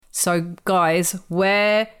So, guys,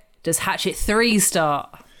 where does Hatchet 3 start?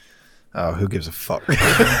 Oh, who gives a fuck?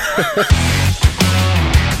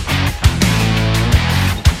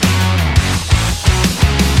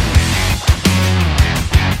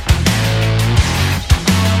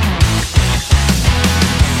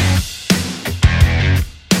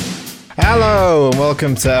 Hello, and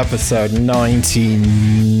welcome to episode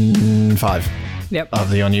 95 of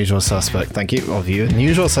The Unusual Suspect. Thank you, of the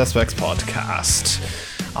Unusual Suspects podcast.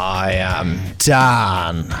 I am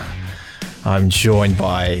Dan. I'm joined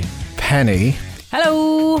by Penny.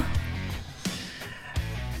 Hello.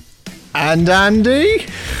 And Andy.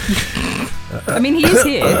 I mean, he is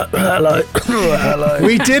here. Hello. Hello.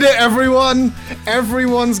 We did it, everyone.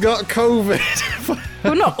 Everyone's got COVID.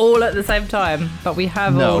 Well, not all at the same time, but we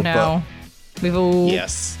have all now. We've all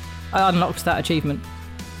unlocked that achievement.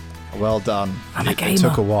 Well done. I'm a gamer. It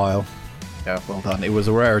took a while. Yeah, well done. It was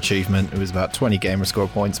a rare achievement. It was about 20 gamer score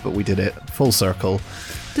points, but we did it full circle.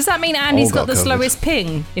 Does that mean Andy's got the slowest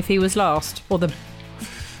ping if he was last? Or the...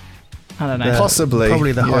 I don't know. Possibly.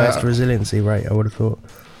 Probably the highest resiliency rate, I would have thought.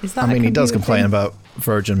 Is that he does complain about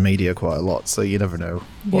Virgin Media quite a lot, so you never know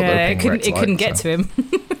what their ping rate's like. It couldn't get to him.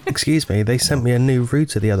 Excuse me, they sent me a new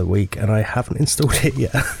router the other week and I haven't installed it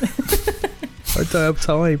yet. I don't have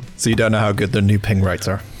time. So you don't know how good the new ping rates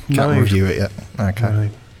are? Can't review it yet. Okay. No.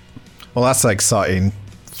 Well, that's an exciting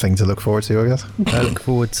thing to look forward to, I guess. I look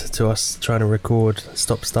forward to us trying to record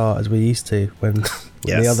stop-start as we used to when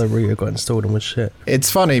the other router got installed and was shit.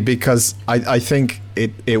 It's funny because I think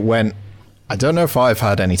it went... I don't know if I've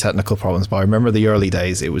had any technical problems, but I remember the early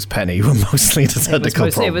days it was Penny who were mostly the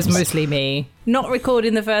technical problems. It was mostly me. Not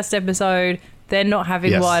recording the first episode, then not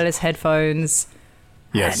having wireless headphones,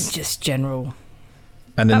 and just general...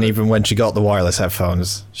 And then even when she got the wireless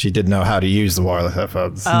headphones, she didn't know how to use the wireless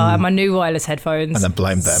headphones. My new wireless headphones and then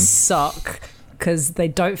blamed them. Suck because they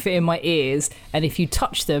don't fit in my ears, and if you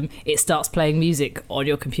touch them, it starts playing music on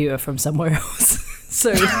your computer from somewhere else.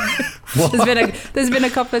 So there's been a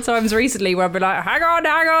couple of times recently where I've been like, hang on,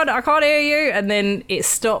 I can't hear you, and then it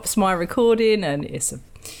stops my recording, and it's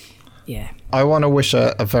I want to wish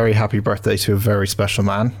a very happy birthday to a very special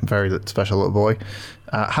man, very special little boy.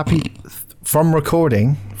 From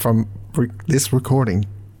this recording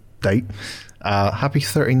date, happy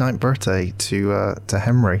 39th birthday to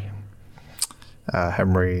Henry.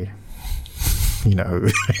 Henry, you know who.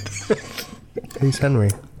 Who's Henry?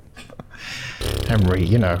 Henry,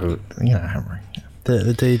 you know Henry.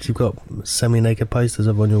 The dude you've got semi-naked posters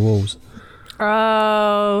of on your walls.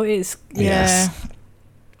 Oh, it's Yes.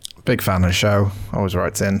 Big fan of the show. Always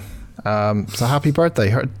writes in. So happy birthday.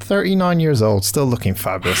 Her 39 years old, still looking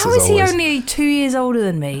fabulous. How is he only 2 years older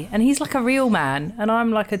than me? And he's like a real man, and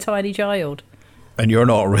I'm like a tiny child. And you're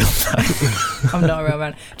not a real man. I'm not a real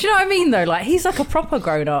man. Do you know what I mean, though? Like, he's like a proper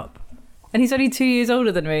grown-up, and he's only 2 years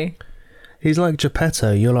older than me. He's like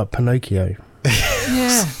Geppetto, you're like Pinocchio.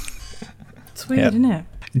 Yeah. It's weird, isn't it?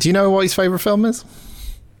 Do you know what his favourite film is?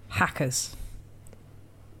 Hackers.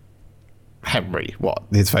 Henry, what?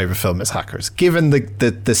 His favourite film is Hackers. Given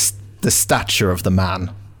the stature of the man,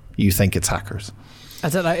 you think it's Hackers? I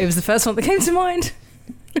don't know. It was the first one that came to mind.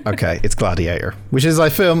 Okay, it's Gladiator, which is a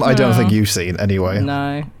film I don't think you've seen anyway.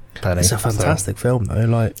 No. Penny, it's a fantastic film, though.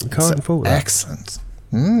 Like, you can't fault that. Excellent.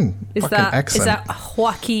 Is that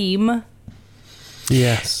Joaquin?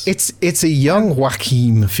 Yes. It's a young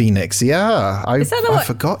Joaquin Phoenix. Yeah, I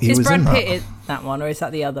forgot he was in that. Is Brad Pitt in that one, or is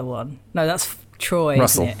that the other one? No, that's Troy.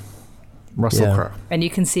 Russell. Isn't it? Russell Crowe. And you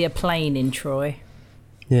can see a plane in Troy.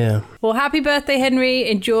 Yeah. Well, happy birthday, Henry.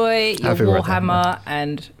 Enjoy your Warhammer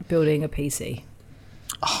and building a PC.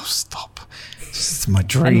 Oh, stop. This is my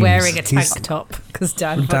dreams. And wearing a tank top, because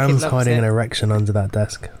Dan's hiding an erection under that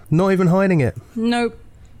desk. Not even hiding it. Nope.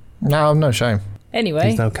 No, no shame.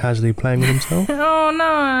 Anyway. He's now casually playing with himself. Oh,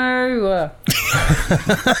 no.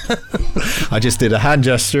 I just did a hand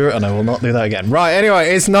gesture and I will not do that again. Right,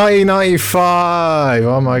 anyway, it's 1995.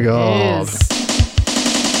 Oh, my God. It is.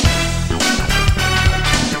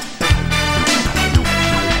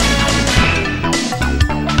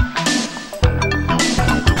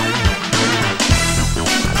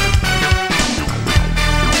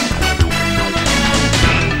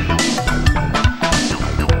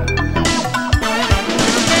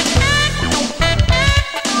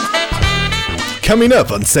 Coming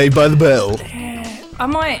up on Saved by the Bell. I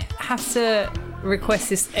might have to request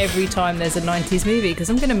this every time there's a 90s movie because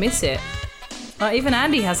I'm going to miss it. Like, even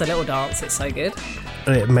Andy has a little dance. It's so good.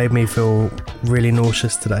 It made me feel really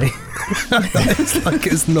nauseous today. It's like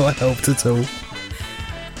it's not helped at all.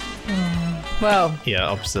 Well, yeah,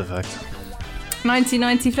 opposite effect.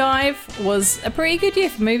 1995 was a pretty good year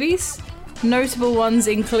for movies. Notable ones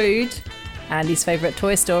include Andy's favourite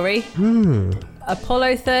Toy Story,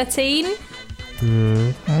 Apollo 13,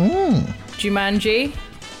 Jumanji.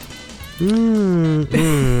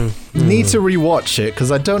 Need to rewatch it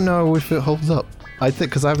because I don't know if it holds up. I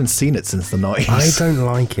think because I haven't seen it since the 90s. I don't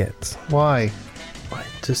like it. Why? I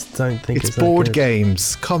just don't think it's that board good.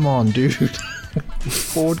 games. Come on, dude.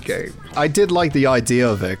 Board game. I did like the idea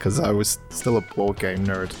of it because I was still a board game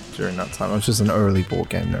nerd during that time. I was just an early board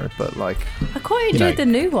game nerd, but like... I quite enjoyed the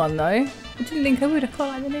new one, though. I didn't think I would. I quite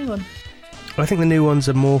like the new one. I think the new ones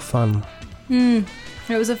are more fun. It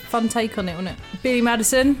was a fun take on it, wasn't it? Billy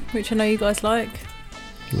Madison, which I know you guys like.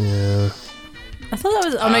 Yeah. I thought that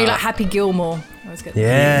was... Oh, no, you like Happy Gilmore. I was getting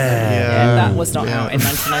Yeah. That was not out in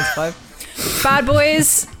 1995. Bad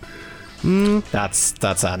Boys.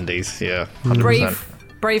 That's Andy's, yeah. 100%.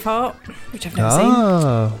 Braveheart, which I've never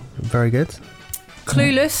seen. Very good.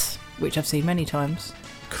 Clueless, which I've seen many times.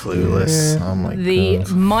 Clueless. Yeah. Oh my The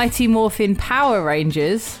god. Mighty Morphin Power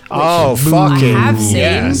Rangers. Oh, I fucking have seen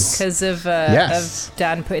yes. because of Yes.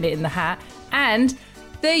 Dan putting it in the hat. And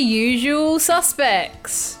The Usual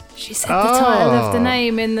Suspects. She said the title of the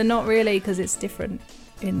name in the not really because it's different.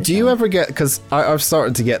 In the Do you ever get, because I've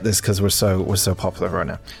started to get this because we're so popular right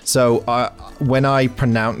now. So when I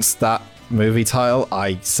pronounce that movie title,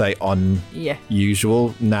 I say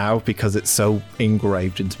unusual now because it's so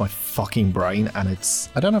engraved into my fucking brain, and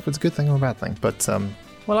I don't know if it's a good thing or a bad thing, but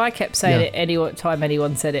Well, I kept saying it any time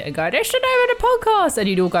anyone said it and go, "It's the name of the podcast," and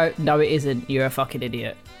you'd all go, "No, it isn't. You're a fucking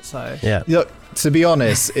idiot." So Yeah. look, to be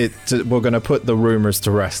honest, we're going to put the rumors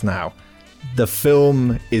to rest now. The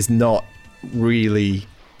film is not really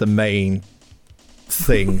the main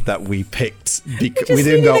thing that we picked because we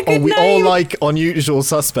didn't go, we all like Unusual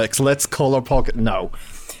Suspects, let's call our podcast. No.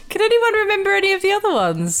 Can anyone remember any of the other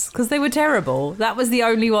ones? Because they were terrible. That was the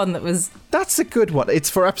only one that was... That's a good one. It's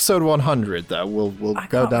for episode 100 though. We'll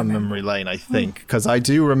go down memory lane, I think, because I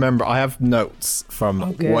do remember. I have notes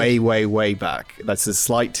from way back. That's a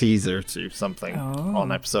slight teaser to something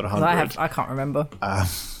on episode 100. I can't remember.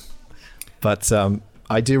 But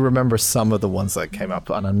I do remember some of the ones that came up,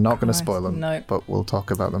 and I'm not going to spoil them. No. But we'll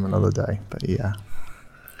talk about them another day. But yeah.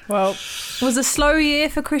 Well, it was a slow year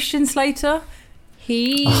for Christian Slater.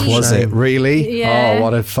 Was it really? Yeah. Oh,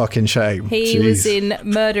 what a fucking shame. He was in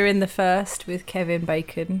Murder in the First with Kevin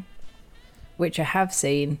Bacon, which I have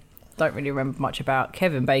seen. Don't really remember much about.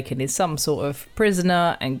 Kevin Bacon is some sort of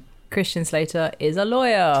prisoner and Christian Slater is a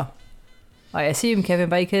lawyer. I assume Kevin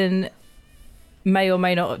Bacon may or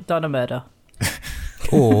may not have done a murder.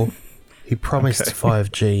 Or he promised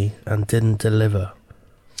 5G and didn't deliver.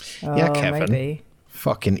 Yeah, Kevin. Maybe.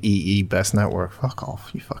 Fucking EE Best Network. Fuck off,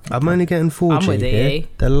 you fucking... I'm only getting 4G I'm with here. EE.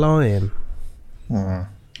 They're lying.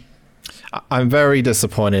 I'm very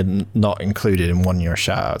disappointed not included in one-year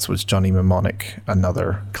shoutouts was Johnny Mnemonic,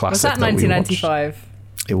 another classic. Was that 1995?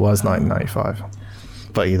 It was 1995.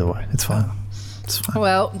 But either way, it's fine. It's fine.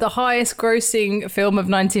 Well, the highest grossing film of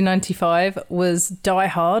 1995 was Die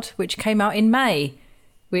Hard, which came out in May,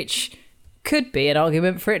 which could be an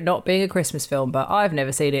argument for it not being a Christmas film, but I've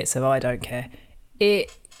never seen it, so I don't care.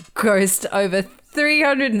 It grossed over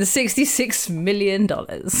 $366 million.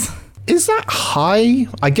 Is that high?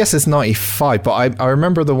 I guess it's 95, but I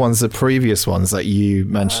remember the previous ones that you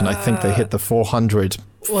mentioned. I think they hit the 400.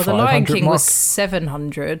 Well, The Lion King mark. was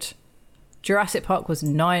 700. Jurassic Park was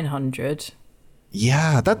 900.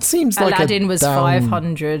 Yeah, that seems like Aladdin was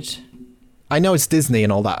 500. I know it's Disney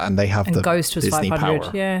and all that, and they have And the Ghost was Disney 500.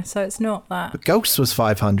 power. Yeah, so it's not that. But Ghost was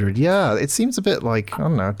 500. Yeah, it seems a bit like, I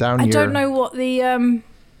don't know, down I here. don't know what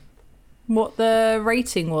the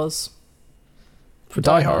rating was For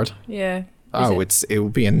Die Hard. Yeah. It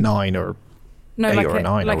would be a 9 or no, 8 like or a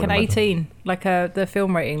 9. like an 18, like the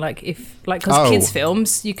film rating. Like because kids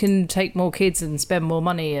films, you can take more kids and spend more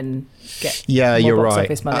money and get more you're box right.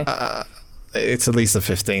 office money. It's at least the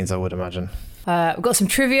 15s, I would imagine. We've got some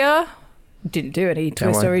trivia. Didn't do any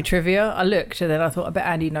Toy Story trivia. I looked and then I thought, I bet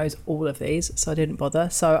Andy knows all of these, so I didn't bother.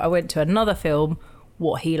 So I went to another film,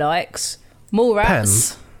 what he likes.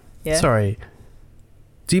 Mallrats. Yeah. Sorry.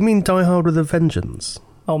 Do you mean Die Hard with a Vengeance?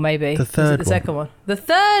 Oh, maybe. The third was it the second one? The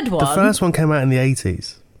third one? The first one came out in the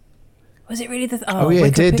 80s. Was it really the... Oh, yeah,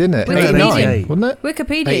 it did, didn't it? Wikipedia. 89, wasn't it?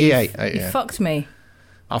 Wikipedia. 88. You fucked me.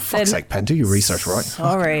 Oh, fuck's sake, Pen, do your research right.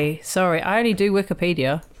 Sorry. I only do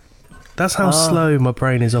Wikipedia. That's how slow my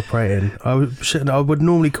brain is operating. I would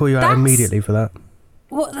normally call you out immediately for that.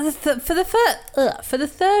 What for the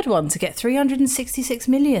third one to get 366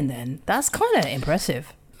 million? Then that's kind of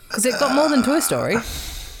impressive because it got more than Toy Story.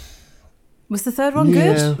 Was the third one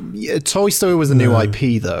good? Yeah, Toy Story was a new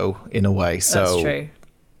IP though, in a way. So that's true.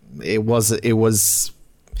 It was.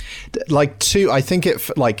 Like 2, I think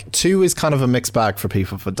like 2 is kind of a mixed bag for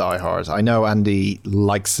people for Die Hard. I know Andy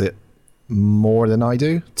likes it more than I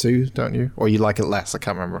do. 2, don't you? Or you like it less? I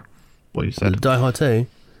can't remember what you said. Die Hard 2?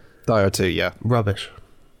 Die Hard 2, yeah. Rubbish.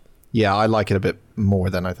 Yeah, I like it a bit more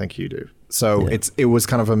than I think you do. So it was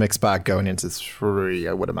kind of a mixed bag going into 3.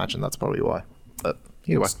 I would imagine that's probably why. But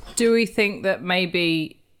either way. Do we think that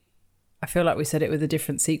maybe, I feel like we said it with a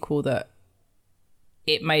different sequel, that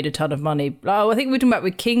it made a ton of money? Oh, I think we're talking about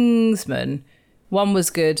with Kingsman. 1 was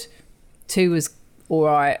good, 2 was all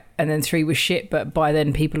right, and then 3 was shit, but by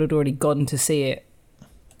then people had already gone to see it.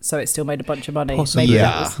 So it still made a bunch of money. Possibly. Maybe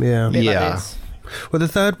Yeah. like this. Well, the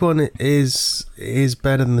third one is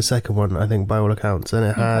better than the second one, I think, by all accounts, and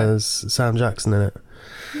it has Sam Jackson in it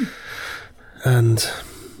and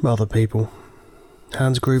other people.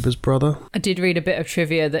 Hans Gruber's brother. I did read a bit of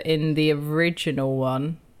trivia that in the original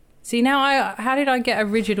one. See, now how did I get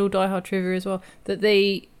original Die Hard trivia as well? That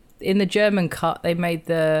in the German cut they made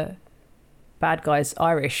the bad guys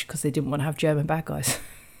Irish because they didn't want to have German bad guys.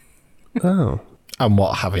 Oh. And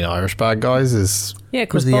what, having Irish bad guys is... Yeah,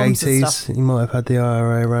 because the 80s. You might have had the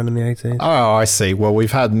IRA around in the 80s. Oh, I see. Well,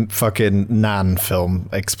 we've had fucking Nan film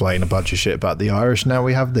explain a bunch of shit about the Irish. Now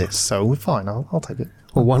we have this, so we're fine. I'll take it.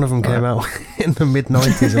 Well, one of them came out in the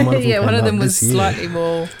mid-90s and one of them one of them was this year. slightly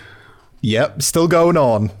more... Yep, still going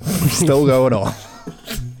on. Still going on.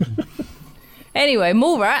 Anyway,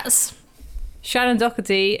 more rats. Shannon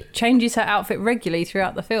Doherty changes her outfit regularly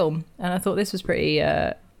throughout the film, and I thought this was pretty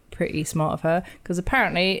smart of her, because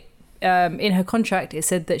apparently in her contract it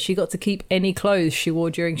said that she got to keep any clothes she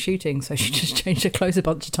wore during shooting, so she just changed her clothes a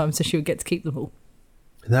bunch of times so she would get to keep them all.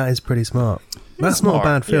 That is pretty smart. That's not a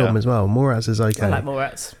bad film as well. Mallrats is okay. I like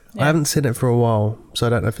Mallrats. Yeah. I haven't seen it for a while, so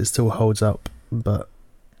I don't know if it still holds up, but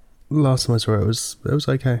last time I saw it was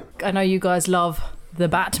okay. I know you guys love The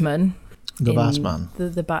Batman. The Batman.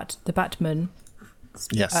 The Batman.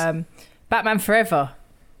 Yes. Batman Forever.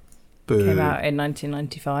 Boo. Came out in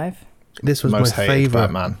 1995. This was most my hated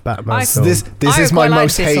favourite Batman. film. This is my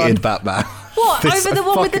most hated Batman. What? Over the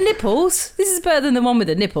one with the nipples? This is better than the one with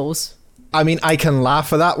the nipples. I mean, I can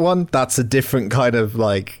laugh at that one. That's a different kind of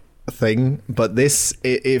like thing. But this,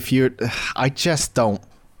 if you're, I just don't.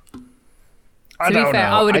 To be fair,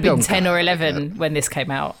 I would have been 10 or 11 when this came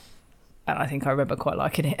out, and I think I remember quite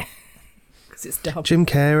liking it because it's dumb. Jim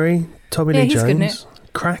Carrey, Tommy Lee he's good in Jones,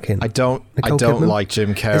 cracking. I don't Kidman. like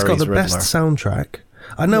Jim Carrey's It's got the Riddler. best soundtrack.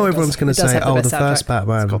 I know everyone's going to say, the first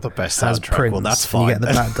Batman got the best has soundtrack. Prince, Well, that's and you fine. get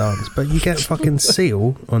the Bat Dance, but you get fucking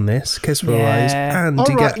Seal on this, Kiss for Eyes, and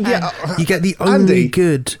you get the only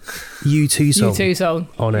good U2 song. U2 song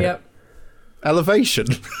on it. Yep. Elevation.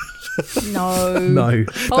 No. No.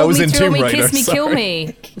 That was in Tomb me, Raider. Kiss me, sorry. kill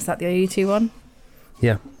me. Was that the U2 one?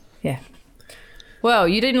 Yeah. Yeah. Well,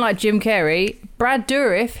 you didn't like Jim Carrey. Brad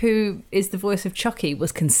Dourif, who is the voice of Chucky,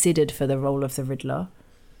 was considered for the role of the Riddler.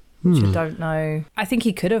 Which I don't know. I think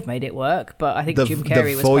he could have made it work, but I think Jim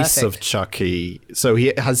Carrey was perfect. The voice of Chucky. So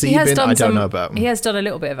he has been. I don't know about him. He has done a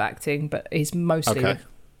little bit of acting, but he's mostly the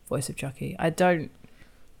voice of Chucky.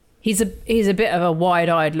 He's a bit of a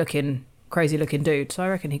wide-eyed looking, crazy looking dude, so I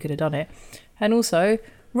reckon he could have done it. And also,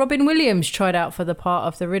 Robin Williams tried out for the part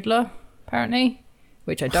of the Riddler, apparently,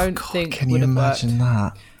 which I don't think Can would you have imagine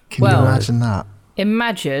worked. that? Can you imagine that?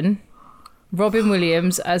 Imagine Robin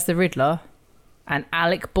Williams as the Riddler and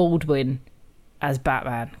Alec Baldwin as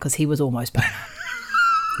Batman, because he was almost Batman.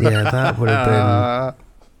 Yeah, that would have been...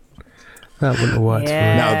 That wouldn't have worked for me.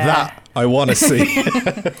 Now that I want to see.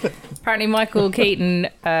 Apparently Michael Keaton,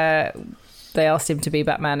 they asked him to be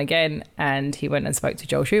Batman again, and he went and spoke to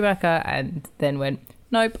Joel Schumacher and then went,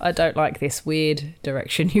 nope, I don't like this weird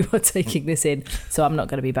direction you are taking this in, so I'm not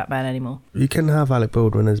going to be Batman anymore. You can have Alec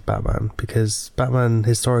Baldwin as Batman, because Batman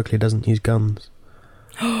historically doesn't use guns.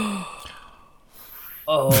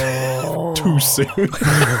 Oh. Too soon.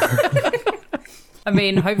 I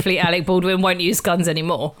mean, hopefully Alec Baldwin won't use guns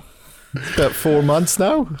anymore. It's about 4 months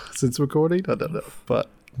now since recording. I don't know, but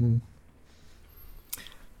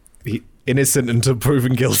innocent until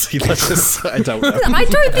proven guilty. Let's just, I don't know. I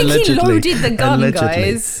don't think he Allegedly. loaded the gun, Allegedly.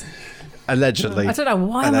 guys. Allegedly. I don't know.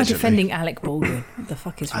 Why am I Allegedly. defending Alec Baldwin? What the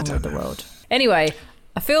fuck is wrong with the world? Anyway,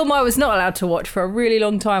 a film I was not allowed to watch for a really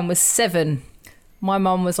long time was Seven. My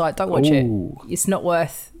mum was like, don't watch it. It's not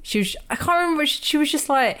worth... I can't remember. She was just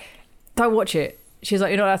like, don't watch it. She was like,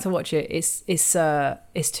 you're not allowed to watch it.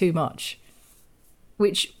 It's too much.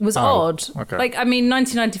 Which was odd. Okay. Like, I mean,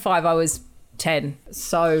 1995, I was 10.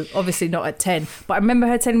 So obviously not at 10. But I remember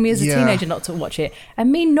her telling me as a teenager not to watch it.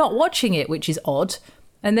 And me not watching it, which is odd.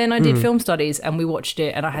 And then I did film studies and we watched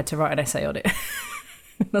it and I had to write an essay on it.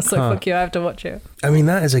 I was like, fuck you, I have to watch it. I mean,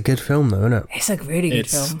 that is a good film, though, isn't it? It's a really good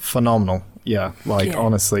film. It's phenomenal. Yeah,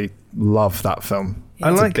 honestly, love that film. I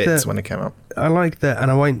like bits when it came out. I like that, and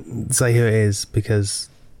I won't say who it is because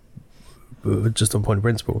just on point of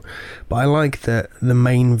principle, but I like that the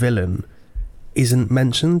main villain isn't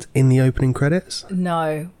mentioned in the opening credits.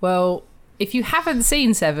 No. Well, if you haven't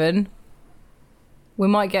seen Seven, we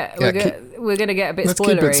might get we're going to get a bit let's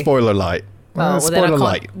spoilery. Keep it spoiler light. Spoiler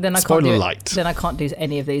light. Then I can't do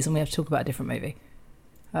any of these, and we have to talk about a different movie.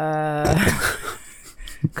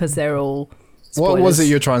 Because they're all spoilers. What was it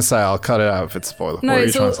you're trying to say? I'll cut it out if it's spoiler. No,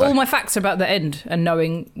 it's all my facts are about the end and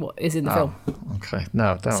knowing what is in the film. Okay,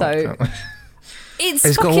 no, don't. So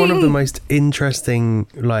it's got one of the most interesting,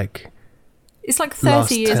 it's like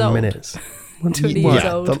 30 years old. minutes. 20 years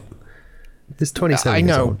old. It's 27 I know,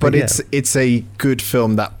 years old, but it's a good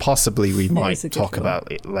film that possibly we might talk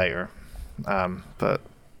about it later. But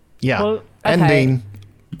yeah, well, okay. Ending.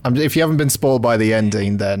 If you haven't been spoiled by the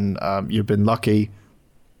ending, then you've been lucky.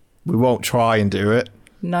 We won't try and do it.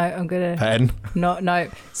 No, I'm gonna. Pen. No.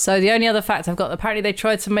 So the only other fact I've got, apparently they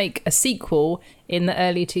tried to make a sequel in the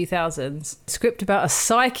early 2000s. A script about a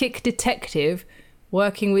psychic detective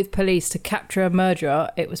working with police to capture a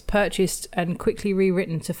murderer. It was purchased and quickly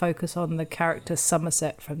rewritten to focus on the character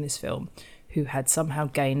Somerset from this film, who had somehow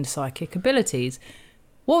gained psychic abilities.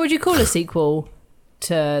 What would you call a sequel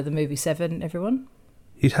to the movie Seven, everyone?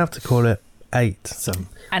 You'd have to call it 8.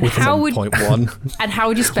 And how would 7.1. And how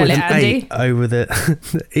would you spell it, Andy? 8 over the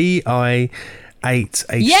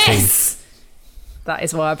EI8HT. Yes! That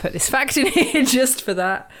is why I put this fact in here, just for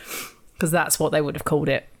that. Because that's what they would have called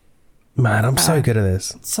it. Man, I'm so good at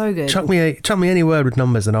this. So good. Chuck me any word with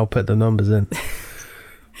numbers and I'll put the numbers in.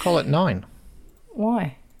 Call it 9.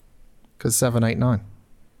 Why? Because 7, 8, 9.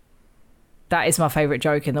 That is my favourite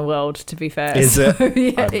joke in the world, to be fair. Is it?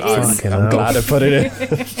 Yeah, it is. I'm glad I put it in.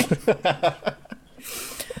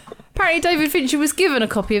 Apparently David Fincher was given a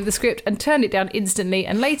copy of the script and turned it down instantly,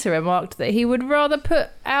 and later remarked that he would rather put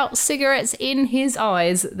out cigarettes in his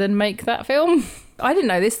eyes than make that film. I didn't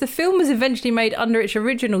know this. The film was eventually made under its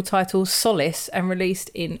original title, Solace, and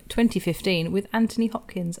released in 2015 with Anthony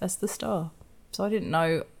Hopkins as the star. So I didn't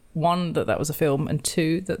know, 1, that was a film, and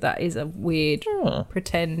 2, that is a weird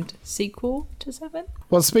pretend sequel to Seven.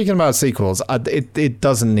 Well, speaking about sequels, it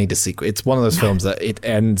doesn't need a sequel. It's one of those films that it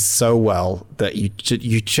ends so well that you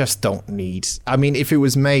just don't need. I mean, if it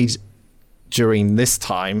was made during this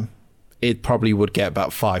time, it probably would get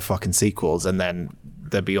about 5 fucking sequels, and then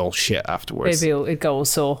they'd be all shit afterwards. It'd go all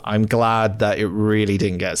sore. I'm glad that it really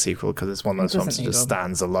didn't get a sequel, because it's one of those films that just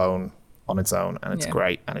stands alone on its own, and it's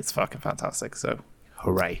great, and it's fucking fantastic. So,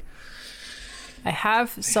 hooray. I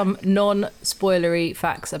have some non-spoilery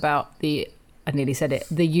facts about I nearly said it,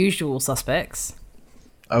 The Usual Suspects.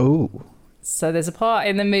 Oh. So there's a part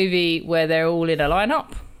in the movie where they're all in a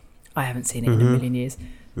lineup. I haven't seen it in a million years.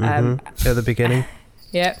 At the beginning.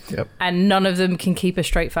 Yeah. Yep. And none of them can keep a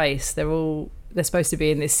straight face. They're supposed to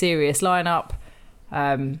be in this serious lineup.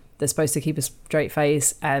 They're supposed to keep a straight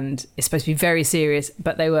face, and it's supposed to be very serious,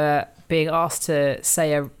 but they were being asked to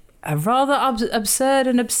say a rather absurd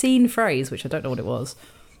and obscene phrase, which I don't know what it was,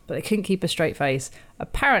 but they couldn't keep a straight face.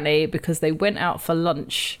 Apparently because they went out for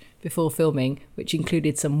lunch before filming, which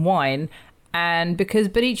included some wine, and because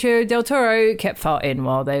Benicio del Toro kept farting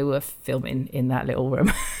while they were filming in that little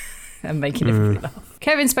room and making everybody laugh.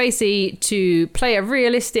 Kevin Spacey, to play a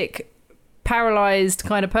realistic, paralysed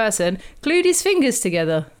kind of person, glued his fingers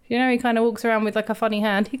together. You know, he kind of walks around with like a funny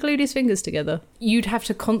hand. He glued his fingers together. You'd have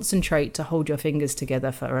to concentrate to hold your fingers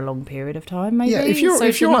together for a long period of time, maybe. Yeah, if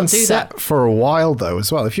you're on set for a while, though,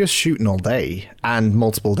 as well, if you're shooting all day and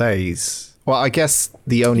multiple days, well, I guess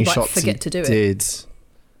the only shots he did...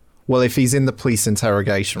 Well, if he's in the police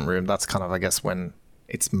interrogation room, that's kind of, I guess, when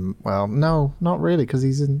it's... Well, no, not really, because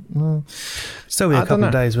he's in... Still be a couple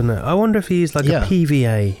of days, wouldn't it? I wonder if he used a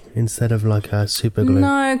PVA instead of like a super glue.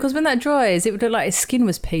 No, because when that dries, it would look like his skin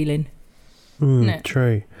was peeling.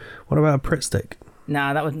 True. What about a Pritt stick?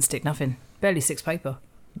 Nah, that wouldn't stick nothing. Barely sticks paper.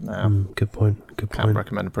 No. Good point. Can't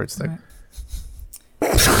recommend a Pritt stick.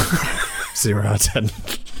 Right. 0 out of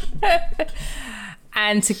 10.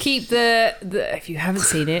 And to keep the if you haven't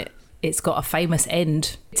seen it, it's got a famous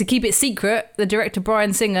end. To keep it secret, the director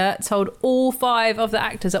Bryan Singer told all 5 of the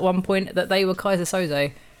actors at one point that they were Kaiser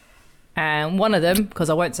Soze. And one of them, because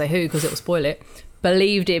I won't say who because it will spoil it,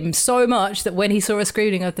 believed him so much that when he saw a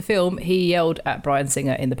screening of the film, he yelled at Bryan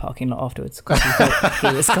Singer in the parking lot afterwards because he thought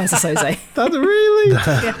he was Kaiser Soze. That's really?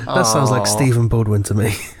 That sounds like Stephen Baldwin to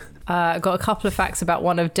me. Got a couple of facts about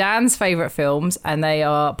one of Dan's favourite films, and they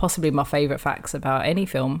are possibly my favourite facts about any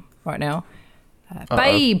film right now.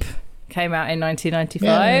 Babe Came out in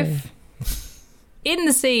 1995. In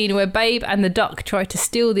the scene where Babe and the duck try to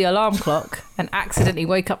steal the alarm clock and accidentally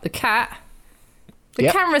wake up the cat, the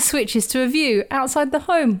camera switches to a view outside the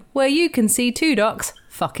home where you can see two ducks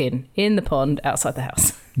fucking in the pond outside the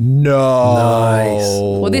house. No. Nice.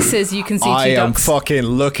 Well, this says you can see two ducks. I am fucking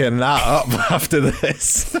looking that up after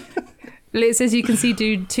this. It says you can see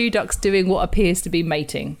two ducks doing what appears to be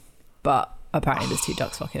mating, but apparently there's two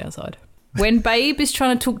ducks fucking outside. When Babe is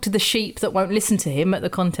trying to talk to the sheep that won't listen to him at the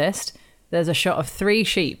contest, there's a shot of 3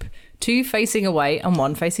 sheep, 2 facing away and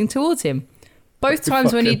 1 facing towards him. Both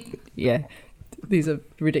times when he... Yeah, these are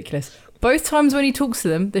ridiculous. Both times when he talks to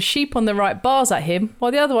them, the sheep on the right bars at him,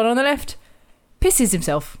 while the other one on the left pisses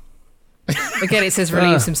himself. Again, it says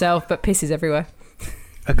relieves himself, but pisses everywhere.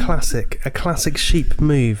 A classic sheep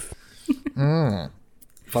move.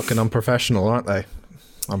 Fucking unprofessional, aren't they?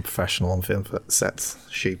 Unprofessional on film sets.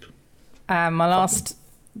 Sheep. My last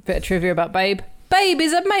bit of trivia about Babe. Babe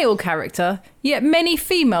is a male character, yet many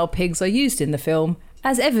female pigs are used in the film,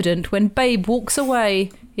 as evident when Babe walks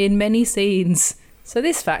away in many scenes. So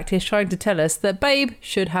this fact is trying to tell us that Babe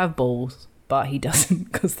should have balls, but he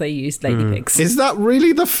doesn't because they used lady pigs. Is that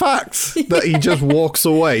really the fact? That he just walks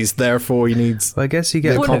away, therefore he needs... Well, I guess you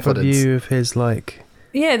get a proper view of his, like...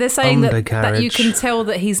 Yeah, they're saying that you can tell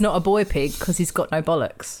that he's not a boy pig because he's got no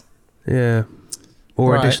bollocks. Yeah.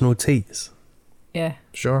 Or additional teats. Yeah.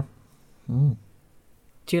 Sure.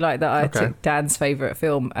 Do you like that I took Dan's favourite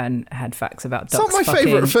film and had facts about ducks? It's not my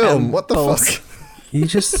favourite film. What the fuck? You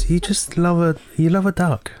just love a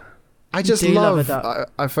duck. I just love a duck.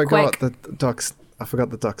 I forgot the duck's... I forgot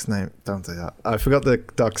the duck's name. Don't do that. I forgot the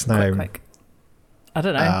duck's name. Quick. I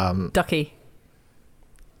don't know. Ducky.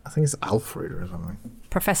 I think it's Alfred or something.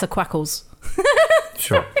 Professor Quackles.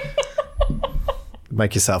 Sure.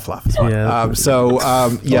 Make yourself laugh as well.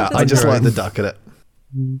 Yeah. I just like the duck in it.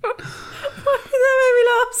 Why did that make me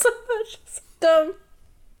laugh so much? It's dumb.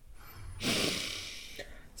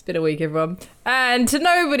 It's been a week, everyone. And to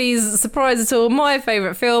nobody's surprise at all, my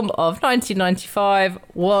favourite film of 1995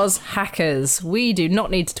 was Hackers. We do not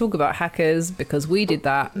need to talk about Hackers because we did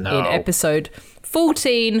that in episode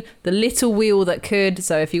 14, The Little Wheel That Could.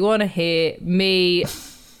 So if you want to hear me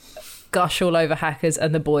gush all over Hackers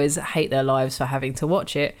and the boys hate their lives for having to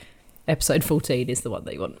watch it, episode 14 is the one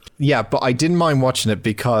that you want. Yeah, but I didn't mind watching it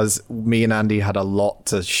because me and Andy had a lot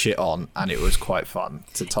to shit on and it was quite fun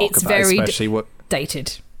to talk about. It's very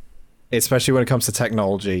dated. Especially when it comes to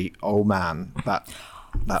technology. Oh man, that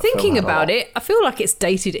Thinking about it, I feel like it's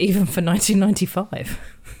dated even for 1995.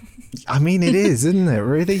 I mean, it is, isn't it?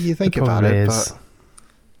 Really, you think about it,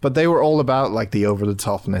 but they were all about like the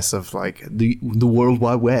over-the-topness of like the World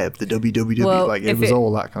Wide Web, the WWW. Well, like it was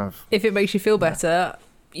all that kind of. If it makes you feel better,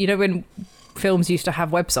 you know when films used to have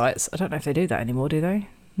websites. I don't know if they do that anymore, do they?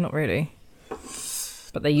 Not really.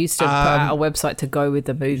 But they used to put out a website to go with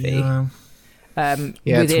the movie.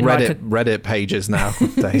 Yeah, it's Reddit pages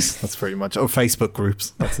nowadays. That's pretty much, or Facebook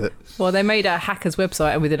groups. That's it. Well, they made a Hackers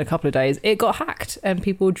website, and within a couple of days, it got hacked, and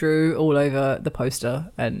people drew all over the poster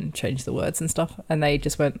and changed the words and stuff. And they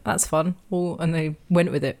just went, "That's fun," and they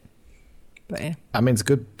went with it. But yeah, I mean, it's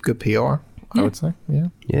good PR. I would say, yeah,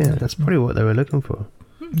 that's probably what they were looking for.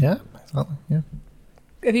 Yeah, exactly. Yeah.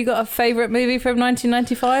 Have you got a favourite movie from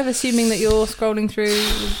 1995? Assuming that you're scrolling through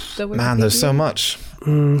the Wikipedia? Man, there's so much.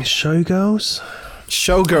 Showgirls?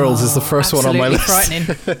 Showgirls is the first one on my list. Frightening.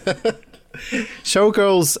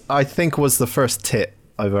 Showgirls, I think, was the first tit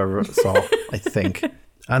I've ever saw. I think.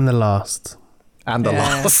 And the last.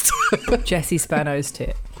 Jesse Spano's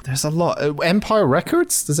tit. There's a lot. Empire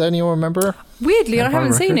Records? Does anyone remember? Weirdly, Empire I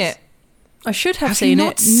haven't seen Records? it. I should have Have seen you it.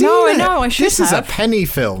 not seen No, it? I know. I should have. This is a penny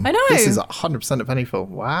film. I know. This is 100% a penny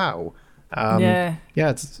film. Wow. Yeah,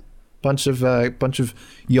 it's a bunch of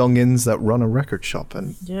youngins that run a record shop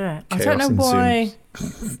and I don't know why.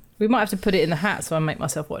 We might have to put it in the hat so I make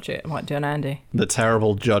myself watch it. I might do an Andy. The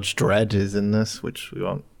terrible Judge Dredd is in this, which we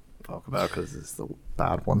won't talk about because it's the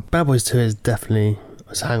bad one. Bad Boys 2 is definitely...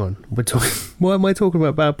 Hang on. We're talking... Why am I talking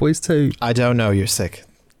about Bad Boys 2? I don't know. You're sick.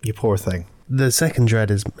 You poor thing. The second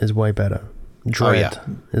Dredd is way better.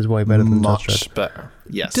 Dredd is way better than Judge Dredd. Much better.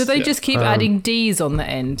 Yes. Do they just keep adding D's on the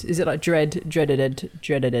end? Is it like dreaded?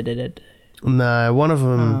 No, one of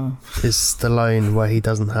them is Stallone, where he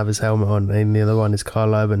doesn't have his helmet on, and the other one is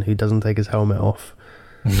Carl Urban, who doesn't take his helmet off.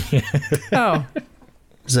 Oh.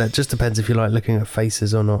 So it just depends if you like looking at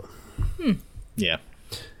faces or not. Yeah.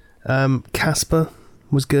 Casper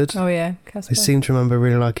was good. Oh yeah, Casper. I seem to remember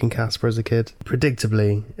really liking Casper as a kid.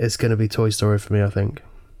 Predictably, it's going to be Toy Story for me, I think.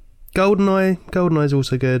 GoldenEye is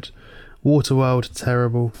also good. Waterworld,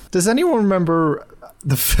 terrible. Does anyone remember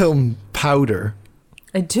the film Powder?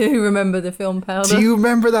 I do remember the film Powder. Do you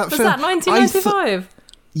remember that Was film? that 1995?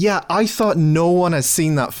 Yeah, I thought no one has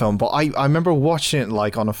seen that film, but I remember watching it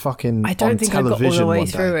like on a fucking I don't think I got all the way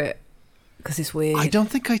through it because it's weird. I don't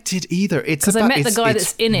think I did either. It's because I met the guy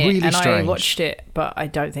that's in it really and strange. I watched it, but I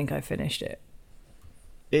don't think I finished it.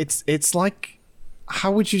 It's like,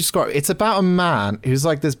 how would you describe it? It's about a man who's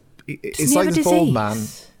like this. It's he like have this a bald disease? man.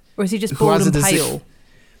 Or is he just who bald has and a dise- pale?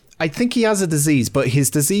 I think he has a disease, but his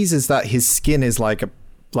disease is that his skin is like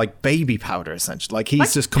baby powder essentially. Like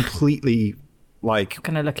he's just completely like I'm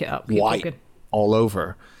gonna look it up. Keep white talking. all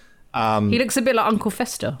over. He looks a bit like Uncle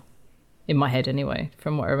Fester. In my head, anyway,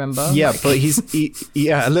 from what I remember. Yeah, but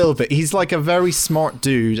yeah, a little bit. He's like a very smart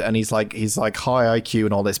dude, and he's like high IQ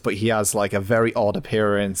and all this, but he has like a very odd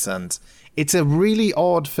appearance, and it's a really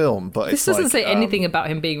odd film. But this doesn't say anything about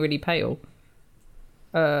him being really pale.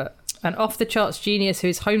 An off-the-charts genius who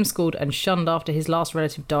is homeschooled and shunned after his last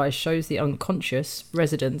relative dies shows the unconscious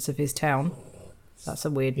residents of his town. That's a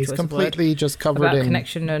weird. He's choice completely of word, just covered about in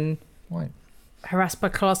connection and white. Harassed by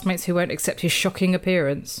classmates who won't accept his shocking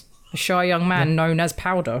appearance. A shy young man known as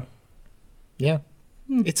Powder. Yeah,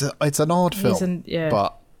 it's an odd film,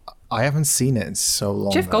 but I haven't seen it in so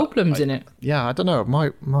long. Jeff Goldblum's in it. Yeah, I don't know. It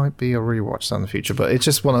might be a rewatch in the future, but it's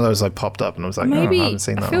just one of those like popped up and I was like, Maybe I haven't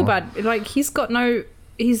seen that. I feel bad. Like he's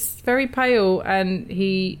very pale and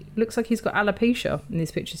he looks like he's got alopecia in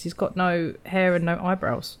these pictures. He's got no hair and no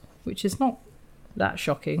eyebrows, which is not that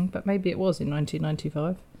shocking, but maybe it was in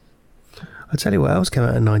 1995. I'll tell you what else came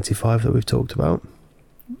out in 95 that we've talked about.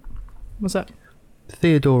 What's that?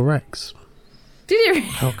 Theodore Rex. Did you?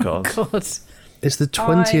 Oh God. God. It's the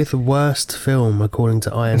 20th worst film according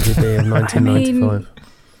to IMDb of 1995.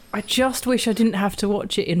 I just wish I didn't have to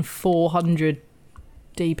watch it in 400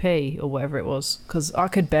 DP or whatever it was, because I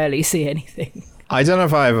could barely see anything. I don't know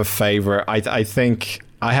if I have a favorite. I think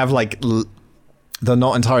I have like the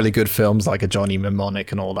not entirely good films like a Johnny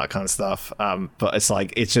Mnemonic and all that kind of stuff. But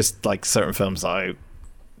it's just like certain films I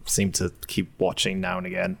seem to keep watching now and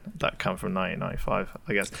again that come from 1995,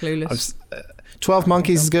 I guess. Clueless. 12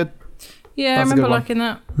 Monkeys is good. Yeah, That's I a good remember one. liking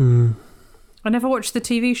that. I never watched the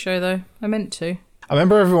TV show though. I meant to. I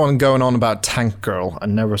remember everyone going on about Tank Girl. I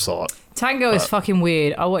never saw it. Tank Girl is fucking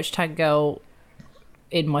weird. I watched Tank Girl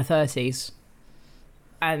in my 30s,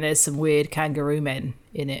 and there's some weird kangaroo men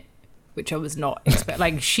in it, which I was not expecting.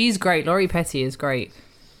 Like, she's great. Laurie Petty is great,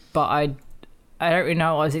 but I don't really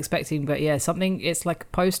know what I was expecting. But yeah, it's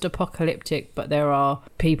like post-apocalyptic, but there are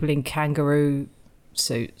people in kangaroo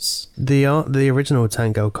suits. The original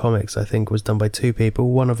Tango comics, I think, was done by two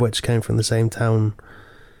people, one of which came from the same town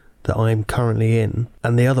that I'm currently in,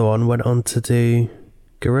 and the other one went on to do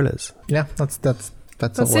Gorillas. Yeah, that's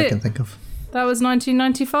all I can think of. That was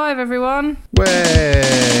 1995, everyone.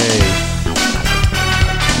 Way!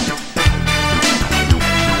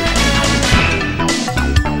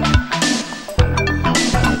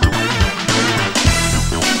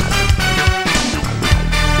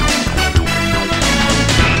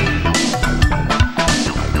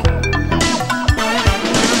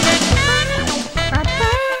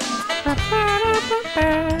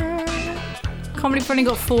 Can't believe we've only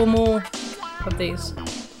got 4 more of these.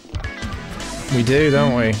 We do,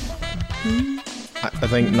 don't we? I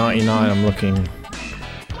think 99 I'm looking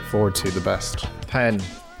forward to the best. Pen,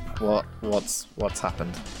 what's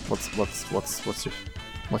happened? What's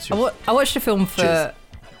your I watched a film Cheers.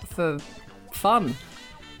 for fun,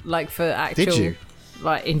 like for actual Did you?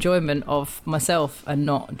 like enjoyment of myself and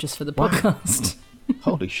not just for the podcast.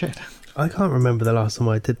 Holy shit. I can't remember the last time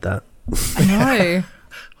I did that. I know.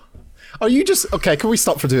 Are you just okay? Can we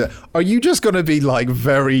stop for doing that? Are you just going to be like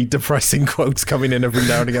very depressing quotes coming in every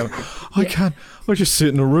now and again? I just sit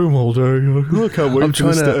in a room all day. I can't wait for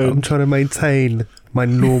this to end. I'm trying to maintain my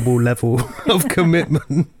normal level of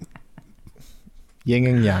commitment. Yin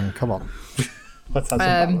and yang. Come on. Let's have some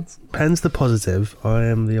balance. Pen's the positive. I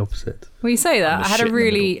am the opposite. Well, you say that. I'm I the had shit a in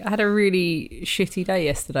the really shitty day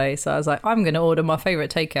yesterday, so I was like, I'm going to order my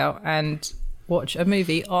favourite takeout and watch a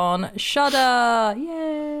movie on Shudder.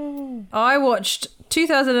 Yay! I watched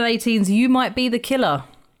 2018's You Might Be the Killer,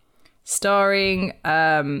 starring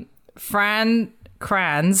Fran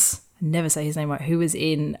Kranz. I never say his name right. Who was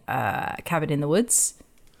in Cabin in the Woods?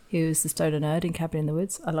 He was the stoner nerd in Cabin in the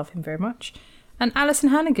Woods. I love him very much. And Alison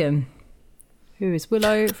Hannigan, who is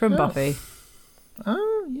Willow from Buffy.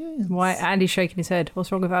 Oh, yeah. Why? Andy's shaking his head.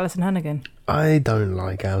 What's wrong with Alison Hannigan? I don't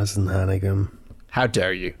like Alison Hannigan. How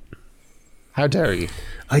dare you? How dare you?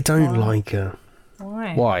 I don't like her.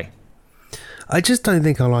 Why? Why? I just don't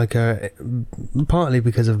think I like her, partly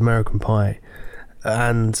because of American Pie,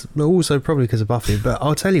 and also probably because of Buffy, but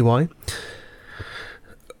I'll tell you why.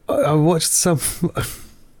 I watched some...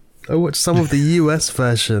 I watched some of the US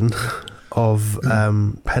version of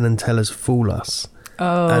Penn and Teller's Fool Us.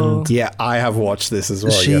 Oh. And Yeah, I have watched this as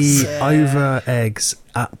well. she Yes. over eggs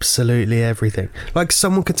absolutely everything. Like,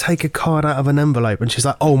 someone could take a card out of an envelope and she's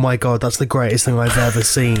like, oh my god, that's the greatest thing I've ever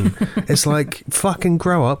seen. It's like, fucking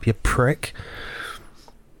grow up, you prick.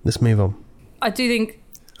 Let's move on. I do think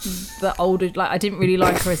the older, like, I didn't really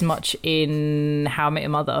like her as much in How I Met Your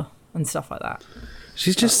Mother and stuff like that.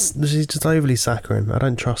 She's just overly saccharine. I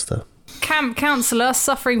don't trust her. Camp counselor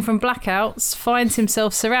suffering from blackouts finds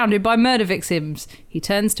himself surrounded by murder victims. He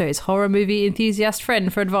turns to his horror movie enthusiast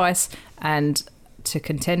friend for advice and to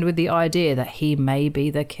contend with the idea that he may be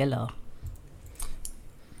the killer.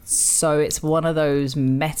 So it's one of those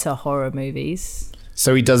meta horror movies.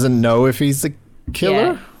 So he doesn't know if he's the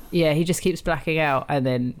killer? Yeah, he just keeps blacking out and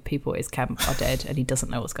then people at his camp are dead and he doesn't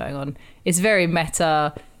know what's going on. It's very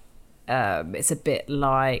meta. It's a bit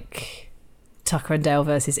like Tucker and Dale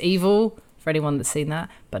versus Evil, for anyone that's seen that,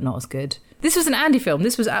 but not as good. This was an Andy film.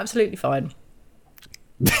 This was absolutely fine.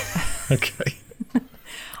 Okay.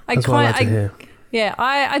 That's what I like to hear. Yeah,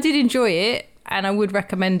 I did enjoy it and I would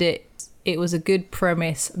recommend it. It was a good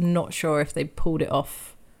premise. I'm not sure if they pulled it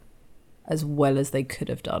off as well as they could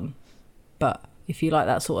have done. But if you like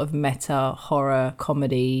that sort of meta horror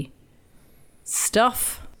comedy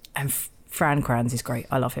stuff, and Fran Kranz is great.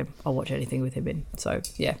 I love him. I'll watch anything with him in. So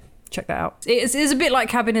yeah, check that out. It's a bit like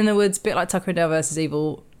Cabin in the Woods, a bit like Tucker and Dale versus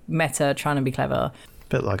Evil, meta, trying to be clever.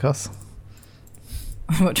 Bit like us.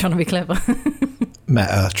 What, trying to be clever?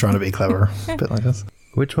 Meta, trying to be clever. Bit like us.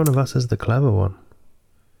 Which one of us is the clever one?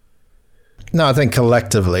 No, I think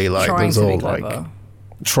collectively, like, Trying there's to be all clever. like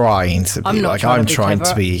trying to be. I'm not like, trying I'm to be trying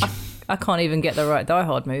clever. to be. I can't even get the right Die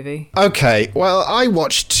Hard movie. Okay, well, I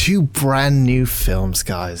watched 2 brand new films,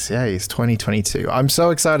 guys. Yeah, it's 2022. I'm so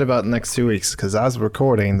excited about the next 2 weeks because as we're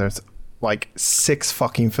recording, there's like 6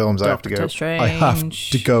 fucking films I have to go. Strange. I have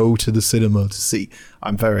to go to the cinema to see.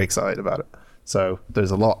 I'm very excited about it. So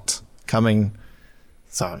there's a lot coming.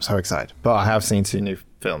 So I'm so excited. But I have seen 2 new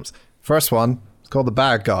films. First one, it's called The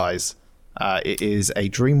Bad Guys. It is a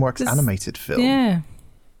DreamWorks animated film. Yeah.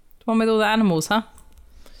 The one with all the animals, huh?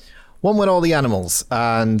 One with all the animals,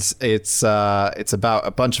 and it's about a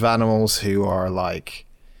bunch of animals who are like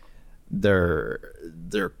they're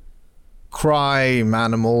crime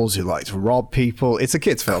animals who like to rob people. It's a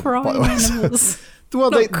kids film. Crime by the way. animals. Well,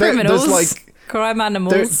 Not criminals. there's like crime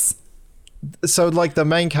animals. so like the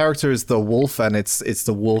main character is the wolf, and it's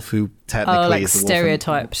the wolf who technically Like is the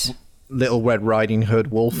stereotypes. Little Red Riding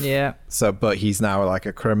Hood wolf. Yeah. So, but he's now like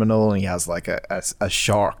a criminal, and he has like a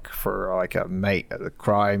shark for like a mate at a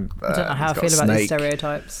crime. I don't know how I feel about these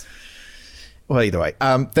stereotypes. Well, either way,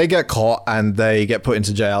 they get caught and they get put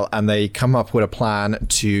into jail, and they come up with a plan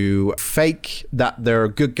to fake that they're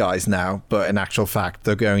good guys now, but in actual fact,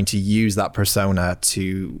 they're going to use that persona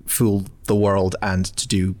to fool the world and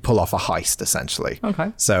to pull off a heist, essentially.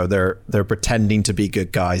 Okay. So they're pretending to be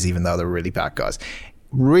good guys, even though they're really bad guys.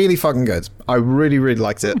 Really fucking good. I really, really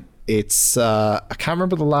liked it. It's I can't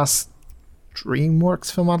remember the last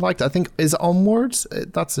DreamWorks film I liked. I think is Onwards.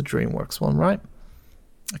 That's a DreamWorks one, right?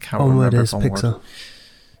 I can't remember. Onward is Pixar.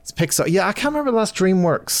 It's Pixar. Yeah, I can't remember the last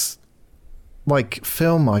DreamWorks like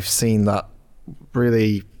film I've seen that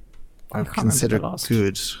really I can't consider remember the last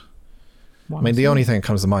good. I mean, the only thing that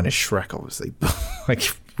comes to mind is Shrek, obviously. Like,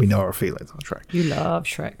 we know our feelings on Shrek. You love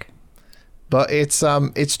Shrek. But it's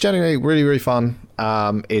genuinely really, really fun.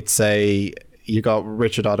 You got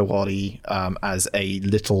Richard Adewale as a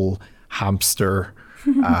little hamster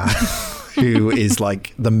who is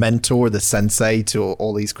like the mentor, the sensei to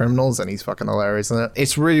all these criminals, and he's fucking hilarious. And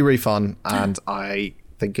it's really, really fun, and I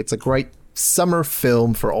think it's a great summer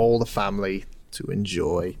film for all the family to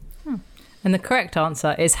enjoy. And the correct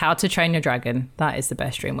answer is How to Train Your Dragon. That is the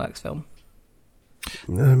best DreamWorks film.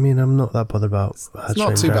 I mean, I'm not that bothered about It's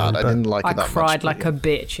not too bad. I didn't like it that much. I cried like a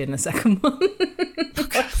bitch in the second one.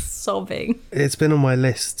 Like sobbing. It's been on my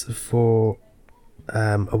list for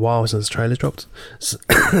a while since the trailer dropped, so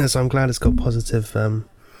I'm glad it's got positive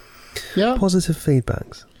positive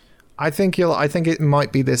feedbacks. I think it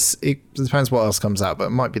might be this. It depends what else comes out, but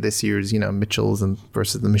it might be this year's, Mitchells and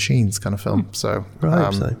versus the Machines kind of film. So I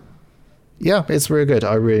hope so. Yeah, it's really good.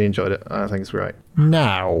 I really enjoyed it. I think it's great.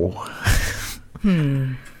 Now,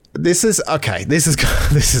 this is okay. This is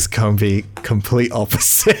going to be complete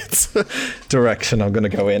opposite direction. I'm going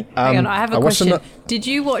to go in. Hang on, I have a question. Did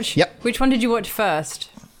you watch? Yep. Which one did you watch first?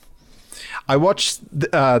 I watched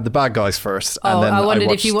the Bad Guys first, and then I wondered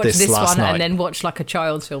if you watched this one night. and then watched like a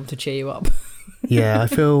child's film to cheer you up. Yeah, I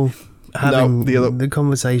feel having the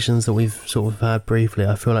conversations that we've sort of had briefly,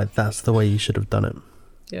 I feel like that's the way you should have done it.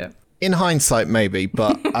 Yeah. In hindsight, maybe,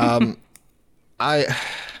 but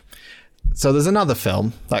so there's another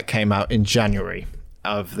film that came out in January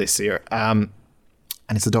of this year, and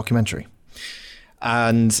it's a documentary,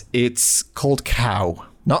 and it's called Cow.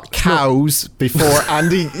 Not Cows before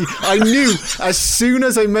Andy. I knew as soon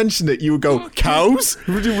as I mentioned it, you would go, cows?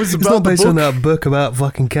 It was about it's not based the book. on that book about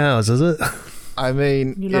fucking cows, is it? I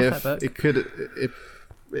mean, You love if that book. it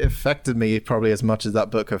affected me probably as much as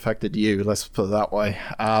that book affected you. Let's put it that way.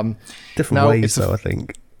 Different ways, though, I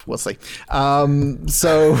think. We'll see.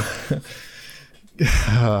 So,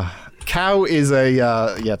 Cow is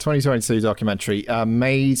a 2022 documentary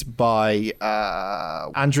made by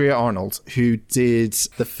Andrea Arnold, who did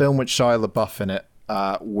the film with Shia LaBeouf in it,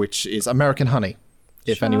 which is American Honey.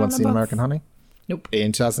 If Shia anyone's seen LaBeouf. American Honey. Nope.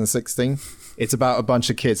 In 2016. It's about a bunch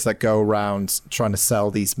of kids that go around trying to